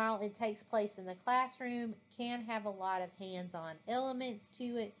training, while it takes place in the classroom, can have a lot of hands-on elements to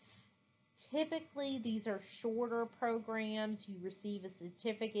it. Typically, these are shorter programs. You receive a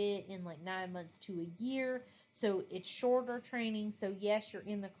certificate in like 9 months to a year. So it's shorter training. So yes, you're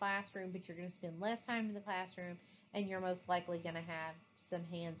in the classroom, but you're going to spend less time in the classroom, and you're most likely going to have some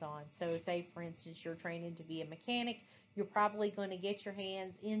hands-on. So say, for instance, you're training to be a mechanic. You're probably going to get your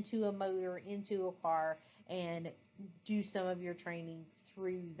hands into a motor, into a car, and do some of your training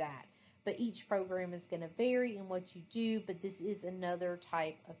through that. but each program is going to vary in what you do, but this is another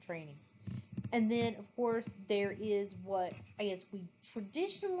type of training. And then, of course, there is what I guess we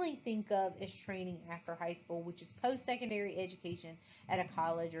traditionally think of as training after high school, which is post-secondary education at a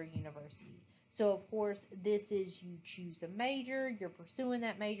college or university. So, of course, this is you choose a major, you're pursuing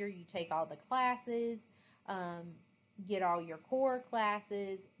that major, you take all the classes, um, get all your core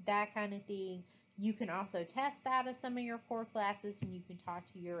classes, that kind of thing. You can also test out of some of your core classes, and you can talk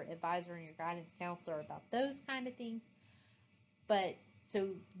to your advisor and your guidance counselor about those kind of things. But so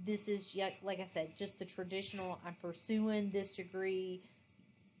this is, like I said, just the traditional, I'm pursuing this degree.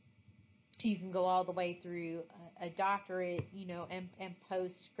 You can go all the way through a doctorate, and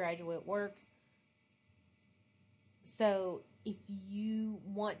postgraduate work. So if you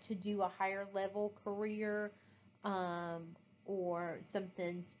want to do a higher level career, um, or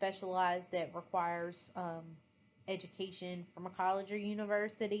something specialized that requires education from a college or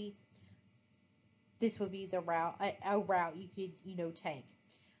university, this would be the route, a route you could, take.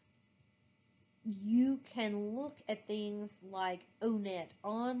 You can look at things like ONET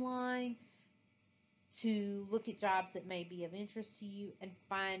online to look at jobs that may be of interest to you and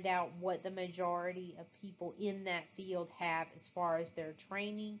find out what the majority of people in that field have as far as their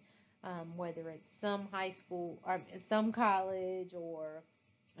training, whether it's some high school or some college, or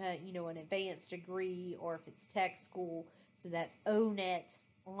an advanced degree, or if it's tech school. So that's ONET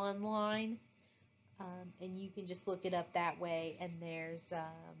online, and you can just look it up that way. And there's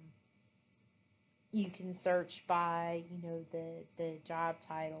you can search by, the job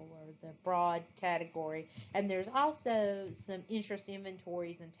title or the broad category. And there's also some interest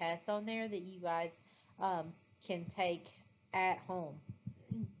inventories and tests on there that you guys can take at home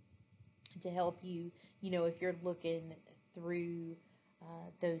to help you, if you're looking through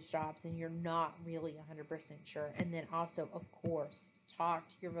those jobs and you're not really 100% sure. And then also, of course, talk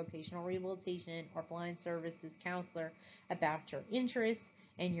to your vocational rehabilitation or blind services counselor about your interests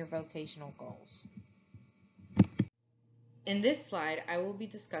and your vocational goals. In this slide, I will be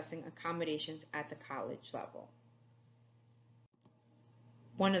discussing accommodations at the college level.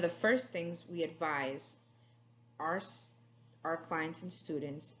 One of the first things we advise our clients and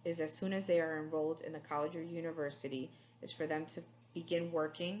students is, as soon as they are enrolled in the college or university, is for them to begin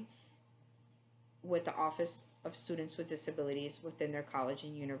working with the Office of Students with Disabilities within their college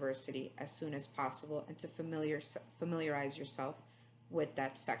and university as soon as possible, and to familiarize yourself with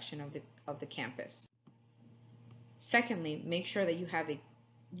that section of the campus. Secondly, make sure that you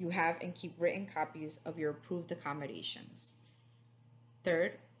have and keep written copies of your approved accommodations.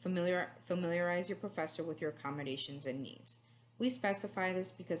 Third, familiarize your professor with your accommodations and needs. We specify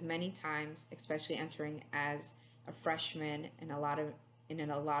this because many times, especially entering as a freshman, in a lot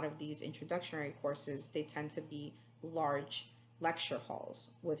of these introductory courses, they tend to be large lecture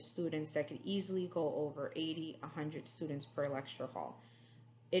halls with students that could easily go over 80, 100 students per lecture hall.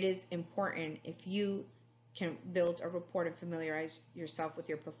 It is important, if you can build a rapport and familiarize yourself with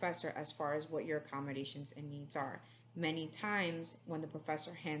your professor as far as what your accommodations and needs are. Many times when the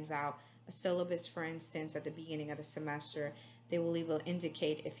professor hands out a syllabus, for instance, at the beginning of the semester, they will even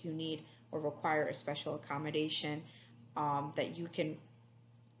indicate if you need or require a special accommodation, that you can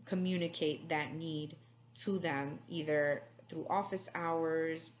communicate that need to them either through office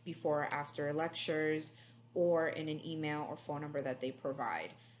hours, before or after lectures, or in an email or phone number that they provide.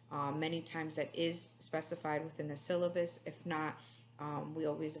 Many times that is specified within the syllabus. If not, we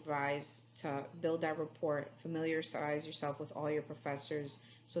always advise to build that rapport, familiarize yourself with all your professors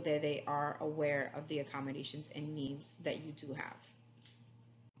so that they are aware of the accommodations and needs that you do have.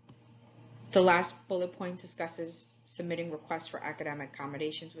 The last bullet point discusses submitting requests for academic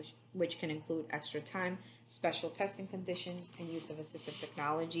accommodations, which can include extra time, special testing conditions, and use of assistive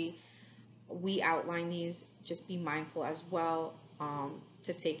technology. We outline these. Just be mindful as well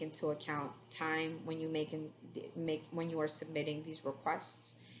to take into account time when you are submitting these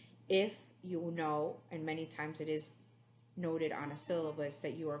requests. If you know, and many times it is noted on a syllabus,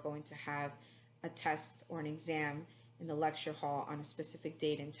 that you are going to have a test or an exam in the lecture hall on a specific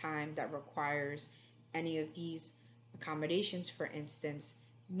date and time that requires any of these accommodations, for instance,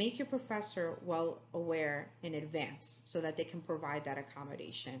 make your professor well aware in advance so that they can provide that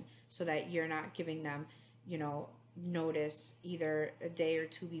accommodation, so that you're not giving them, notice either a day or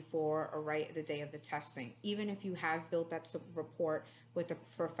two before or right the day of the testing. Even if you have built that rapport with the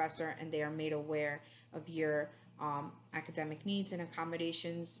professor and they are made aware of your academic needs and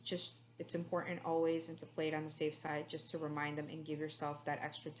accommodations, it's important always, and to play it on the safe side, just to remind them and give yourself that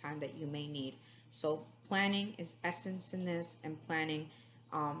extra time that you may need. So planning is essence in this, and planning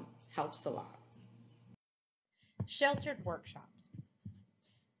helps a lot. Sheltered workshops.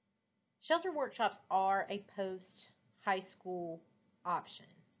 Shelter workshops are a post high school option,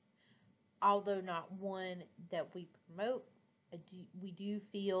 although not one that we promote. We do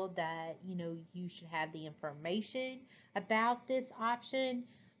feel that you should have the information about this option,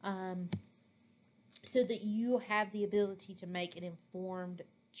 um, so that you have the ability to make an informed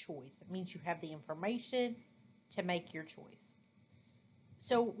choice. It means you have the information to make your choice.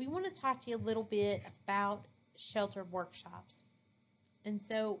 So we want to talk to you a little bit about sheltered workshops. And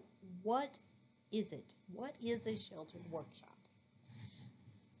so, what is it? What is a sheltered workshop?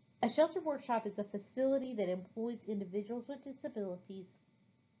 A sheltered workshop is a facility that employs individuals with disabilities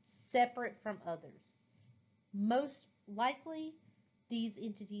separate from others. Most likely, these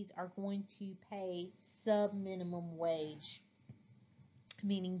entities are going to pay sub-minimum wage,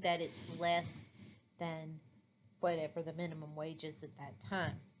 meaning that it's less than whatever the minimum wage is at that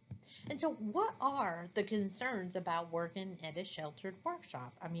time. And so, what are the concerns about working at a sheltered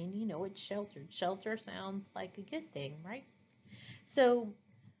workshop? I mean, it's sheltered. Shelter sounds like a good thing, right? So,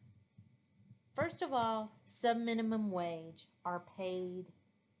 first of all, sub-minimum wage are paid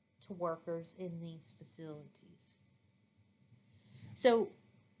to workers in these facilities. So,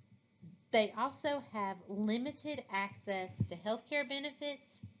 they also have limited access to healthcare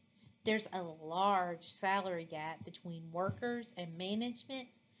benefits. There's a large salary gap between workers and management.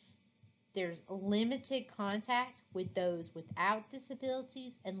 There's limited contact with those without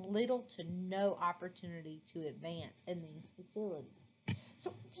disabilities and little to no opportunity to advance in these facilities.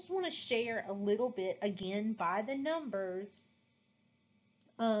 So I just want to share a little bit, again, by the numbers.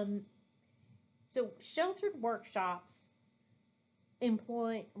 So sheltered workshops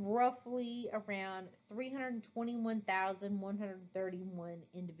employ roughly around 321,131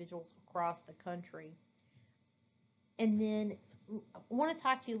 individuals across the country. And then I want to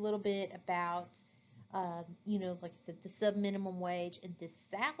talk to you a little bit about, like I said, the sub-minimum wage and the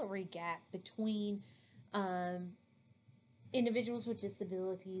salary gap between individuals with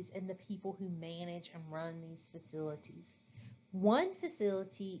disabilities and the people who manage and run these facilities. One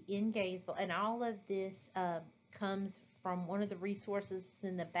facility in Gainesville, and all of this comes from one of the resources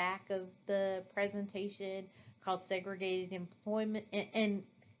in the back of the presentation called Segregated Employment and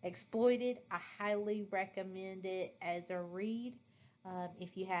Exploited. I highly recommend it as a read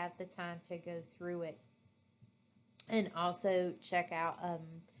if you have the time to go through it. And also check out a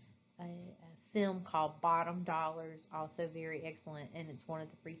film called Bottom Dollars, also very excellent, and it's one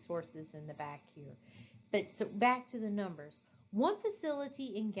of the resources in the back here. But so back to the numbers. One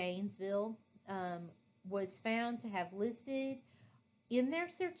facility in Gainesville was found to have listed in their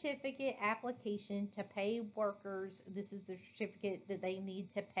certificate application to pay workers, this is the certificate that they need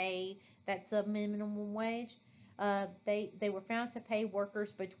to pay that sub-minimum wage, they were found to pay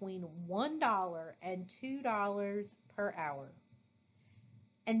workers between $1 and $2 per hour.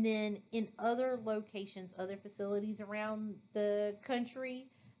 And then in other locations, other facilities around the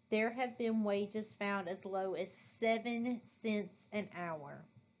country, there have been wages found as low as 7 cents an hour.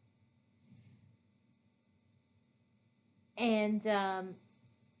 And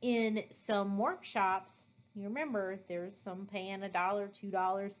in some workshops, you remember there's some paying $1,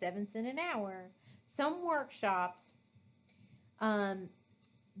 $2, 7 cents an hour. Some workshops,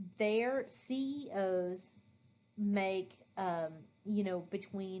 their CEOs make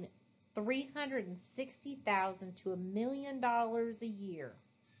between $360,000 to $1 million a year.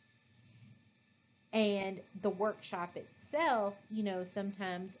 And the workshop itself,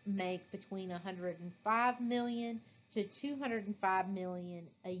 sometimes make between $105 million to $205 million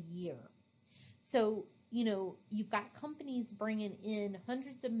a year. So, you've got companies bringing in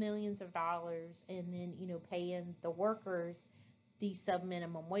hundreds of millions of dollars and then, paying the workers these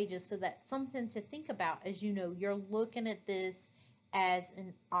sub-minimum wages. So that's something to think about as you're looking at this as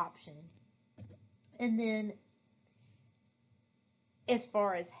an option. And then as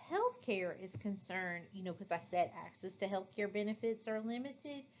far as healthcare is concerned, because I said access to healthcare benefits are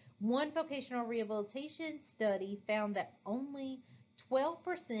limited, one vocational rehabilitation study found that only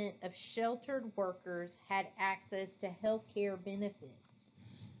 12% of sheltered workers had access to healthcare benefits.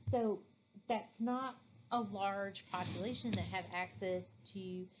 So that's not a large population that have access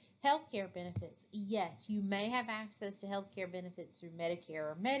to healthcare benefits. Yes, you may have access to healthcare benefits through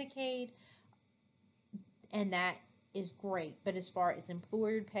Medicare or Medicaid, and that is great. But as far as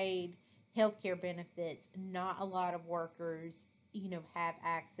employer-paid healthcare benefits, not a lot of workers, have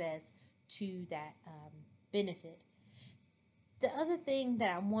access to that benefit. The other thing that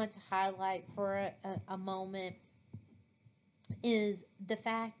I want to highlight for a moment is the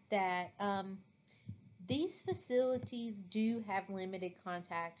fact that these facilities do have limited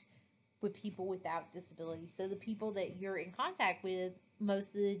contact with people without disabilities. So the people that you're in contact with most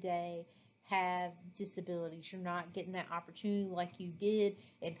of the day have disabilities. You're not getting that opportunity like you did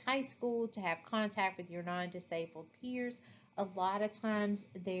in high school to have contact with your non-disabled peers. A lot of times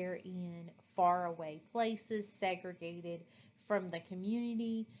they're in far away places, segregated from the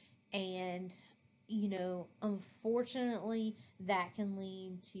community, and unfortunately, that can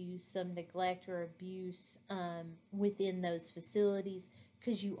lead to some neglect or abuse within those facilities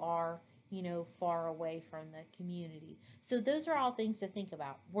because you are, far away from the community. So, those are all things to think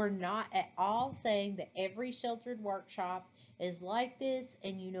about. We're not at all saying that every sheltered workshop is like this,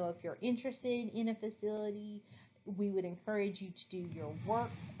 and if you're interested in a facility, we would encourage you to do your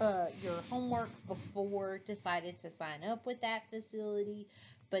homework before decided to sign up with that facility.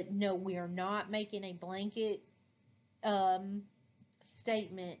 But no, we are not making a blanket um,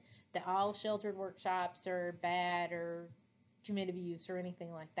 statement that all sheltered workshops are bad or commit abuse or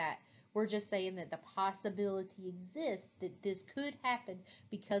anything like that. We're just saying that the possibility exists that this could happen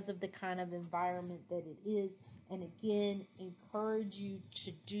because of the kind of environment that it is. And again, encourage you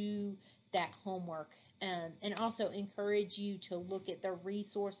to do that homework. And also encourage you to look at the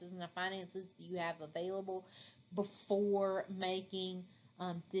resources and the finances that you have available before making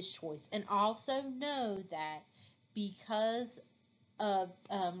this choice. And also know that because of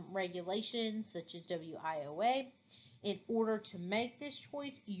regulations such as WIOA, in order to make this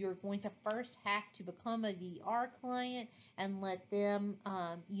choice, you're going to first have to become a VR client and let them,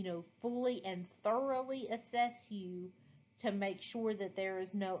 fully and thoroughly assess you to make sure that there is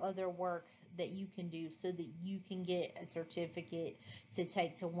no other work that you can do so that you can get a certificate to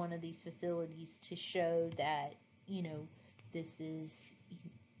take to one of these facilities to show that, this is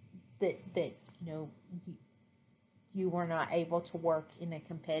that you were not able to work in a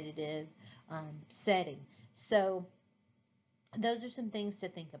competitive setting. So those are some things to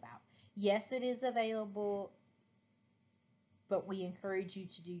think about. Yes, it is available, but we encourage you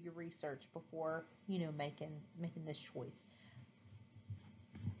to do your research before making this choice.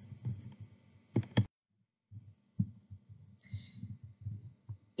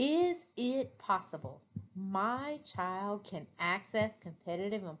 Is it possible my child can access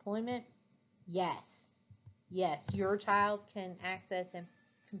competitive employment? Yes. Yes, your child can access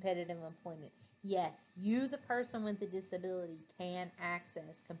competitive employment. Yes, you, the person with the disability, can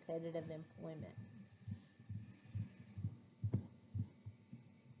access competitive employment.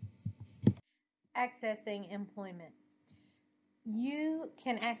 Accessing employment. You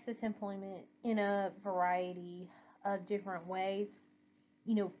can access employment in a variety of different ways.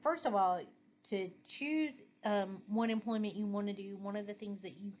 First of all, to choose what employment you want to do, one of the things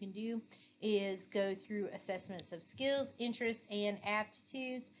that you can do is go through assessments of skills, interests, and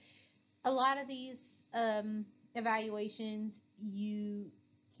aptitudes. A lot of these evaluations you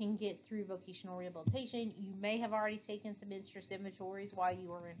can get through vocational rehabilitation. You may have already taken some interest inventories while you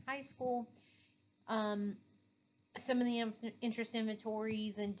were in high school. Um, some of the interest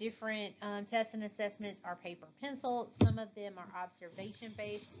inventories and different tests and assessments are paper pencil. Some of them are observation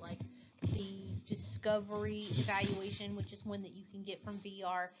based, like the discovery evaluation, which is one that you can get from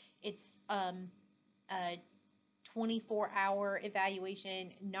VR. It's a 24-hour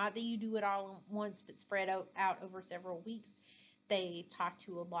evaluation. Not that you do it all at once, but spread out over several weeks. They talk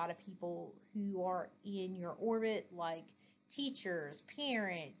to a lot of people who are in your orbit, like teachers,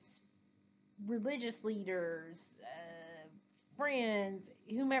 parents, religious leaders, friends,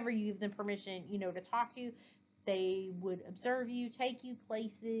 whomever you give them permission, to talk to. They would observe you, take you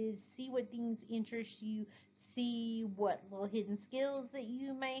places, see what things interest you, see what little hidden skills that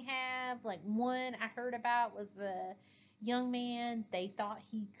you may have. Like one I heard about was a young man. They thought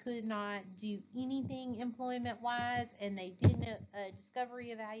he could not do anything employment wise, and they did a discovery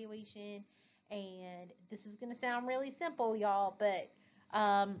evaluation. And this is going to sound really simple, y'all, but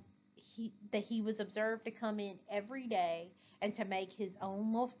he was observed to come in every day and to make his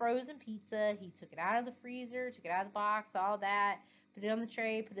own little frozen pizza. He took it out of the freezer, took it out of the box, all that, put it on the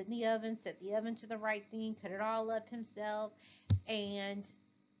tray, put it in the oven, set the oven to the right thing, cut it all up himself. And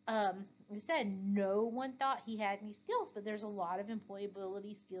like I said, no one thought he had any skills, but there's a lot of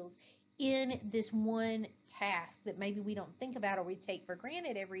employability skills in this one task that maybe we don't think about or we take for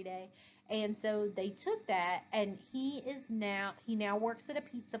granted every day. And so they took that, and he now works at a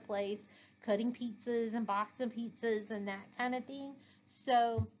pizza place, cutting pizzas and boxing pizzas and that kind of thing.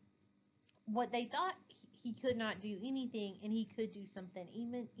 So what they thought he could not do anything, and he could do something,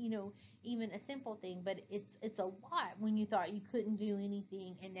 even a simple thing. But it's a lot when you thought you couldn't do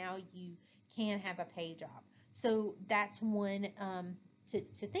anything, and now you can have a pay job. So that's one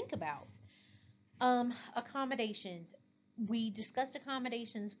to think about. Accommodations. We discussed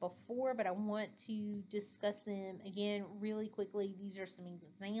accommodations before, but I want to discuss them again really quickly. These are some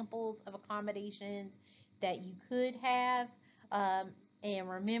examples of accommodations that you could have. Um, and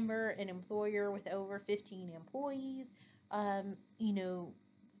remember, an employer with over 15 employees, you know,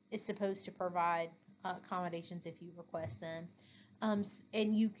 is supposed to provide accommodations if you request them.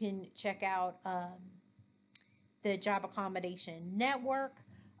 And you can check out the Job Accommodation Network.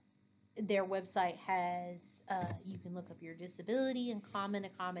 Their website has you can look up your disability and common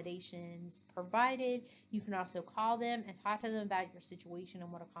accommodations provided. You can also call them and talk to them about your situation and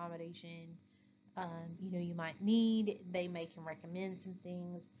what accommodation you might need. They may can recommend some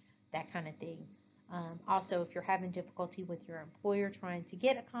things, that kind of thing. Also, if you're having difficulty with your employer trying to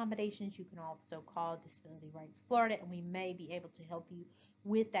get accommodations, you can also call Disability Rights Florida, and we may be able to help you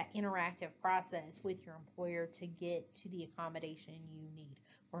with that interactive process with your employer to get to the accommodation you need.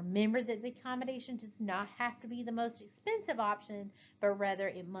 Remember that the accommodation does not have to be the most expensive option, but rather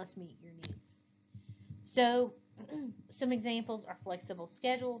it must meet your needs. So, some examples are flexible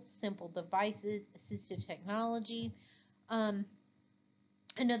schedules, simple devices, assistive technology. Um,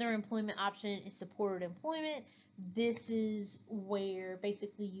 Another employment option is supported employment. This is where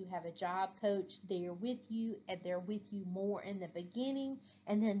basically you have a job coach there with you, and they're with you more in the beginning,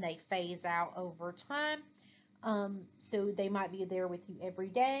 and then they phase out over time. So they might be there with you every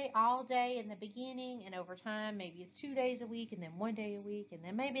day, all day in the beginning, and over time, maybe it's 2 days a week, and then 1 day a week, and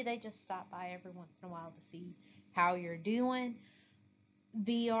then maybe they just stop by every once in a while to see how you're doing.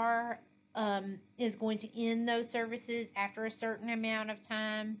 VR is going to end those services after a certain amount of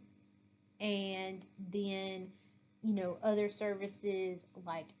time, and then other services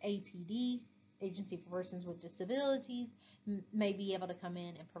like APD, Agency for Persons with Disabilities, may be able to come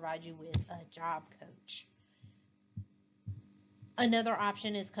in and provide you with a job coach. Another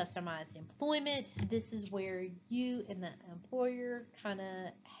option is customized employment. This is where you and the employer kind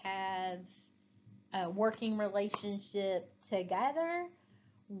of have a working relationship together,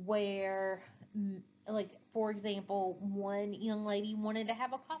 where like for example, one young lady wanted to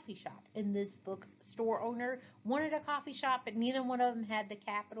have a coffee shop, and this bookstore owner wanted a coffee shop, but neither one of them had the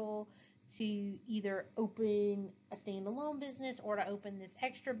capital to either open a standalone business or to open this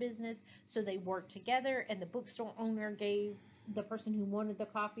extra business. So they worked together, and the bookstore owner gave the person who wanted the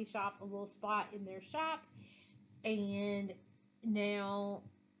coffee shop a little spot in their shop, and now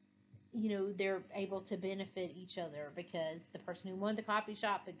they're able to benefit each other, because the person who wanted the coffee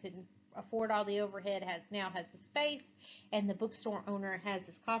shop but couldn't afford all the overhead has the space, and the bookstore owner has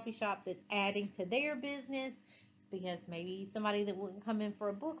this coffee shop that's adding to their business, because maybe somebody that wouldn't come in for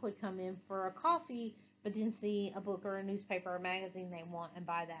a book would come in for a coffee, but then see a book or a newspaper or a magazine they want and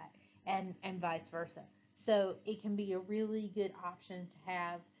buy that, and vice versa. So it can be a really good option to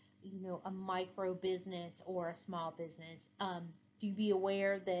have a micro business or a small business. Do be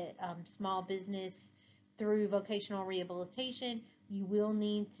aware that small business, through vocational rehabilitation, you will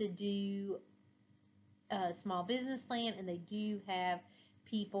need to do a small business plan, and they do have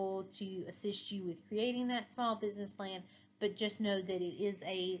people to assist you with creating that small business plan. But just know that it is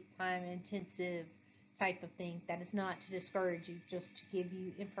a time intensive type of thing. That is not to discourage you, just to give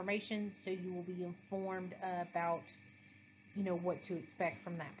you information so you will be informed about what to expect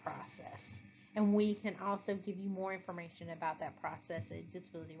from that process. And we can also give you more information about that process at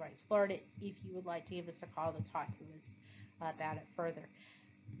Disability Rights Florida if you would like to give us a call to talk to us about it further.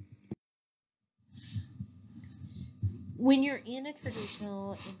 When you're in a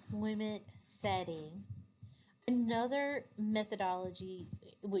traditional employment setting, another methodology,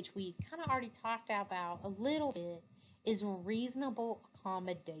 which we kind of already talked about a little bit, is reasonable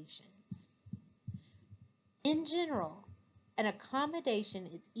accommodations. In general, an accommodation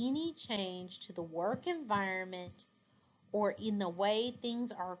is any change to the work environment or in the way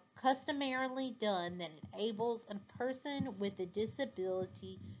things are customarily done that enables a person with a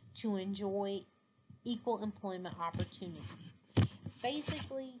disability to enjoy equal employment opportunities.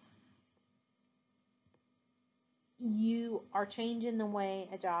 Basically, you are changing the way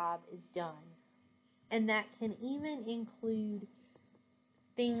a job is done. And that can even include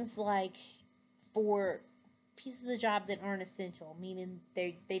things like for pieces of the job that aren't essential, meaning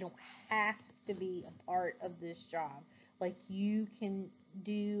they don't have to be a part of this job. Like, you can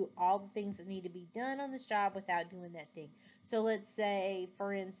do all the things that need to be done on this job without doing that thing. So let's say,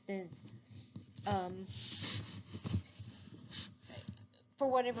 for instance, for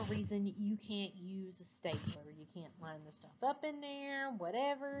whatever reason, you can't use a stapler. You can't line the stuff up in there,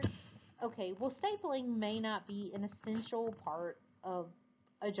 whatever. Okay, well, stapling may not be an essential part of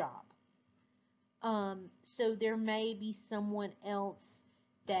a job. So there may be someone else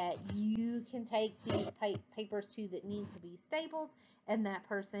that you can take these papers to that need to be stapled, and that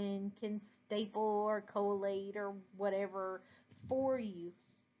person can staple or collate or whatever for you.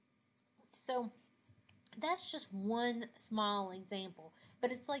 So that's just one small example,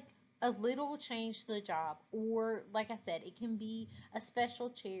 but it's like a little change to the job, or like I said, it can be a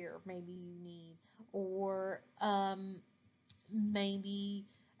special chair maybe you need, or maybe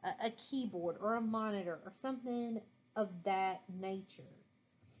a keyboard or a monitor or something of that nature.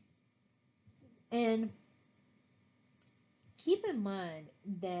 And keep in mind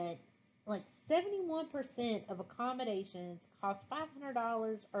that like 71% of accommodations cost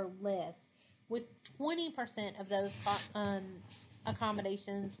 $500 or less, with 20% of those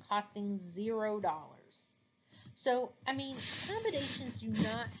accommodations costing $0. So, I mean, accommodations do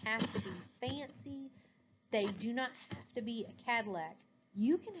not have to be fancy. They do not have to be a Cadillac.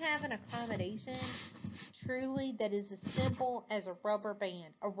 You can have an accommodation truly that is as simple as a rubber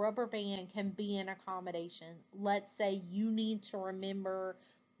band. A rubber band can be an accommodation. Let's say you need to remember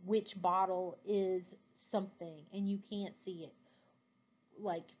which bottle is something and you can't see it.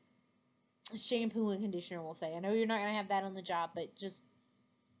 Like shampoo and conditioner, will say. I know you're not going to have that on the job, but just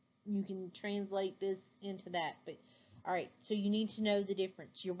you can translate this into that. But all right, so you need to know the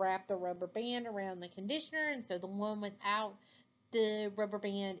difference. You wrap the rubber band around the conditioner, and so the one without the rubber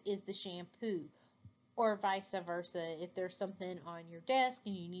band is the shampoo, or vice versa. If there's something on your desk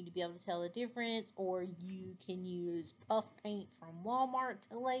and you need to be able to tell the difference, or you can use puff paint from Walmart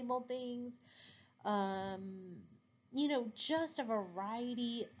to label things. Just a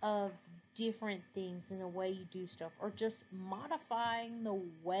variety of different things in the way you do stuff, or just modifying the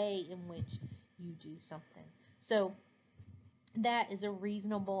way in which you do something. So that is a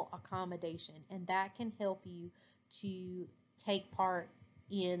reasonable accommodation, and that can help you to take part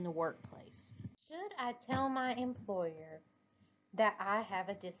in the workplace. Should I tell my employer that I have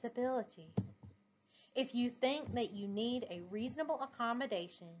a disability? If you think that you need a reasonable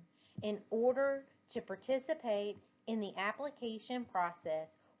accommodation in order to participate in the application process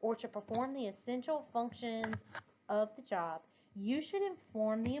or to perform the essential functions of the job, you should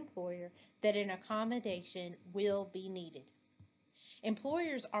inform the employer that an accommodation will be needed.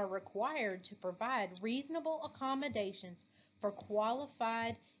 Employers are required to provide reasonable accommodations for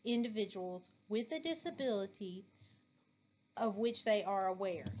qualified individuals with a disability of which they are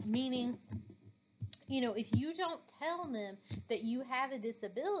aware. Meaning, if you don't tell them that you have a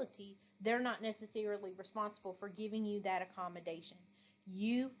disability, they're not necessarily responsible for giving you that accommodation.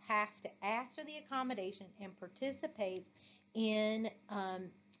 You have to ask for the accommodation and participate in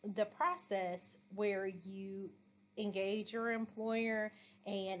the process where you engage your employer,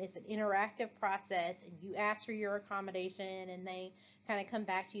 and it's an interactive process, and you ask for your accommodation, and they kind of come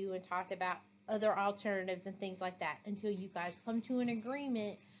back to you and talk about other alternatives and things like that until you guys come to an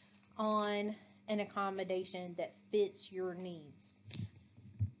agreement on an accommodation that fits your needs.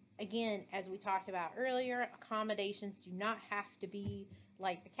 Again, as we talked about earlier, accommodations do not have to be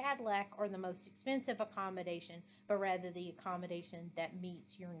like the Cadillac or the most expensive accommodation, but rather the accommodation that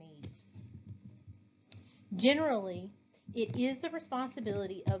meets your needs. Generally, it is the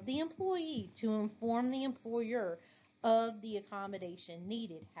responsibility of the employee to inform the employer of the accommodation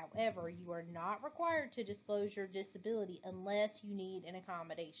needed. However, you are not required to disclose your disability unless you need an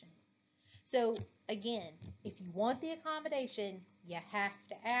accommodation. So, again, if you want the accommodation, you have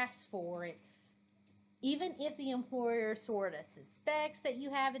to ask for it. Even if the employer sort of suspects that you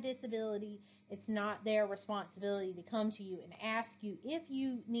have a disability, it's not their responsibility to come to you and ask you if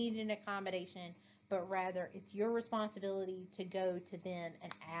you need an accommodation, but rather it's your responsibility to go to them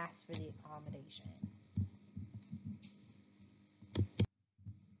and ask for the accommodation.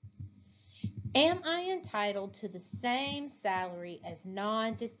 Am I entitled to the same salary as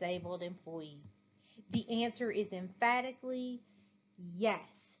non-disabled employees? The answer is emphatically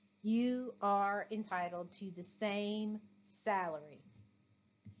yes. You are entitled to the same salary.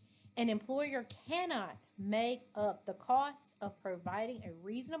 An employer cannot make up the cost of providing a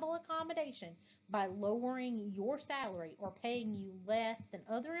reasonable accommodation by lowering your salary or paying you less than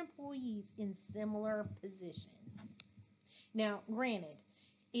other employees in similar positions. Now, granted,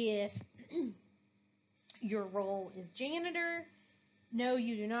 if your role is janitor, no,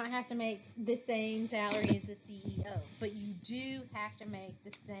 you do not have to make the same salary as the CEO, but you do have to make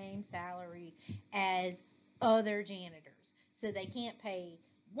the same salary as other janitors. So they can't pay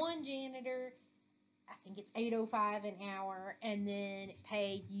one janitor, I think it's $8.05 an hour, and then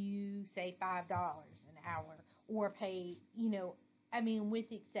pay you, say, $5 an hour, or pay, with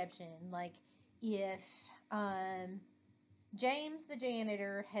the exception, like if James, the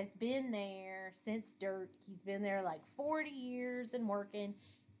janitor, has been there since dirt. He's been there like 40 years and working.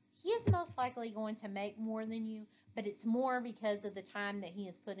 he is most likely going to make more than you, but it's more because of the time that he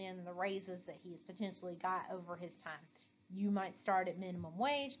has put in and the raises that he has potentially got over his time. You might start at minimum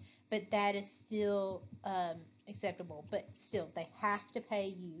wage, but that is still acceptable. But still, they have to pay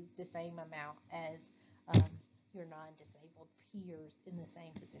you the same amount as um, your non-disabled peers in the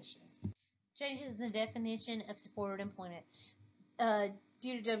same position. Changes in the definition of supported employment. Uh,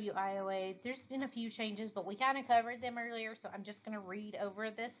 Due to WIOA, there's been a few changes, but we kind of covered them earlier, so I'm just going to read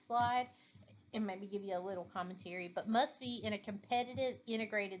over this slide and maybe give you a little commentary. But must be in a competitive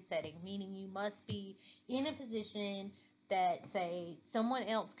integrated setting, meaning you must be in a position that, say, someone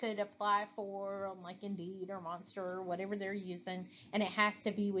else could apply for on like Indeed or Monster or whatever they're using, and it has to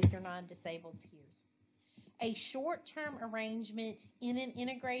be with your non-disabled peers. A short-term arrangement in an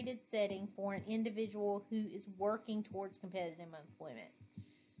integrated setting for an individual who is working towards competitive employment.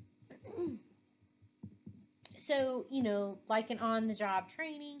 So, like an on-the-job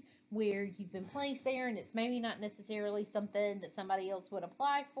training where you've been placed there and it's maybe not necessarily something that somebody else would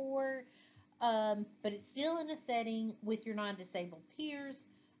apply for, but it's still in a setting with your non-disabled peers,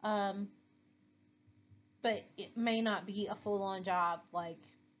 but it may not be a full-on job like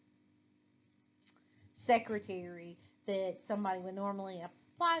secretary that somebody would normally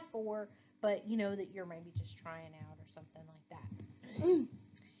apply for, but that you're maybe just trying out or something like that.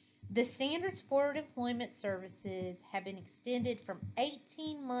 The standard supported employment services have been extended from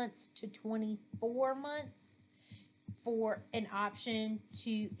 18 months to 24 months for an option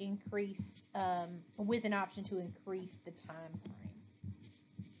to increase, with an option to increase the time frame.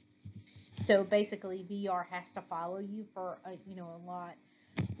 So basically, VR has to follow you for a lot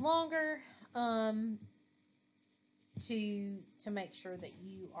longer to make sure that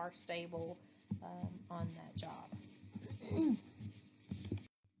you are stable on that job.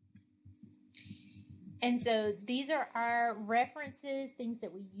 And so these are our references, things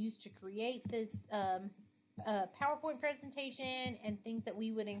that we use to create this PowerPoint presentation, and things that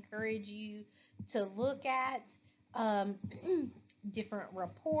we would encourage you to look at. Different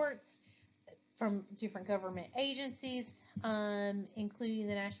reports from different government agencies, including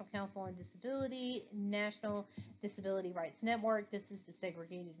the National Council on Disability, National Disability Rights Network. This is the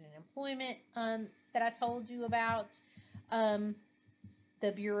segregated employment that I told you about.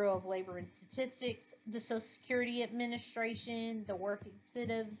 The Bureau of Labor and Statistics, the Social Security Administration, the Work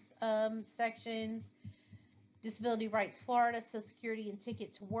Incentives sections, Disability Rights Florida, Social Security and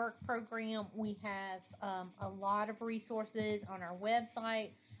Ticket to Work program. We have a lot of resources on our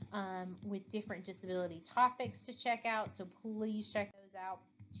website with different disability topics to check out, so please check those out.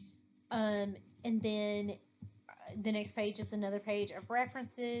 And then the next page is another page of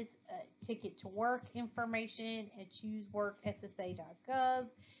references, ticket to work information at chooseworkssa.gov.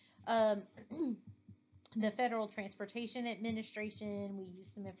 The Federal Transportation Administration, we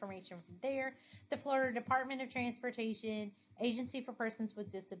use some information from there. The Florida Department of Transportation, Agency for Persons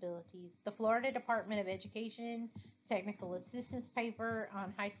with Disabilities. The Florida Department of Education, Technical Assistance paper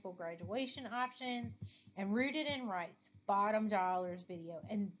on high school graduation options. And Rooted in Rights, Bottom Dollars video.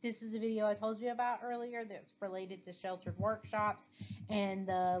 And this is a video I told you about earlier that's related to sheltered workshops. And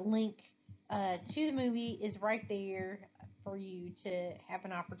the link to the movie is right there for you to have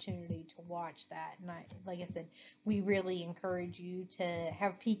an opportunity to watch that. And like I said, we really encourage you to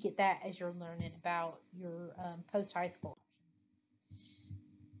have a peek at that as you're learning about your post-high school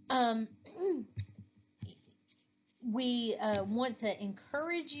options. We want to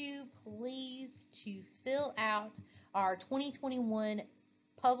encourage you, please, to fill out our 2021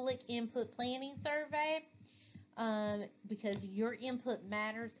 Public Input Planning Survey. Because your input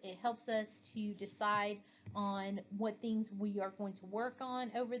matters. It helps us to decide on what things we are going to work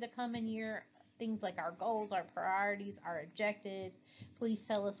on over the coming year, things like our goals, our priorities, our objectives. Please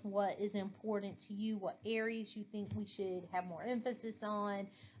tell us what is important to you, what areas you think we should have more emphasis on,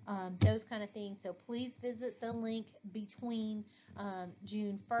 those kind of things. So please visit the link between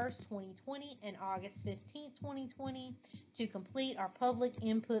June 1st, 2020 and August 15th, 2020 to complete our Public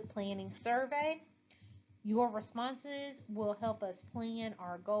Input Planning Survey. Your responses will help us plan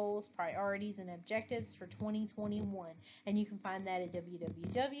our goals, priorities, and objectives for 2021. And you can find that at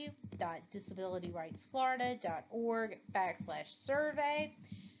www.disabilityrightsflorida.org/survey.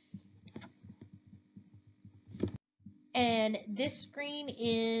 And this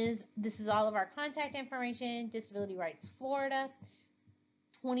is all of our contact information. Disability Rights Florida,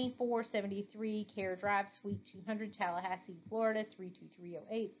 2473 Care Drive, Suite 200, Tallahassee, Florida,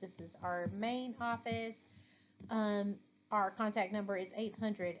 32308. This is our main office. Our contact number is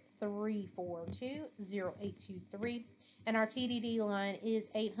 800-342-0823, and our TDD line is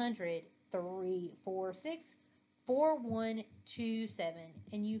 800-346-4999. 4127.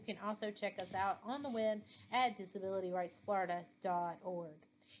 And you can also check us out on the web at disabilityrightsflorida.org.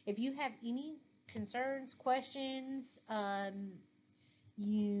 If you have any concerns, questions,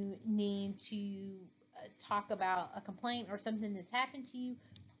 you need to talk about a complaint or something that's happened to you,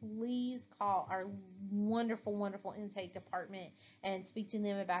 please call our wonderful, wonderful intake department and speak to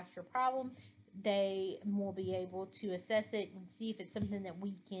them about your problem. They will be able to assess it and see if it's something that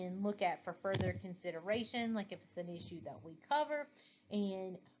we can look at for further consideration, like if it's an issue that we cover,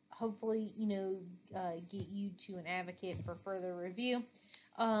 and hopefully, get you to an advocate for further review.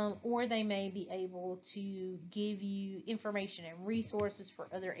 Or they may be able to give you information and resources for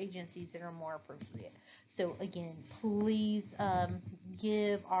other agencies that are more appropriate. So again, please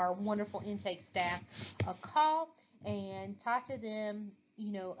give our wonderful intake staff a call and talk to them,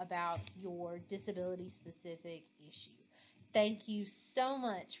 about your disability specific issue. Thank you so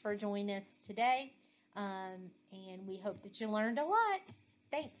much for joining us today, and we hope that you learned a lot.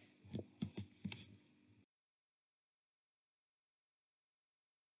 Thanks.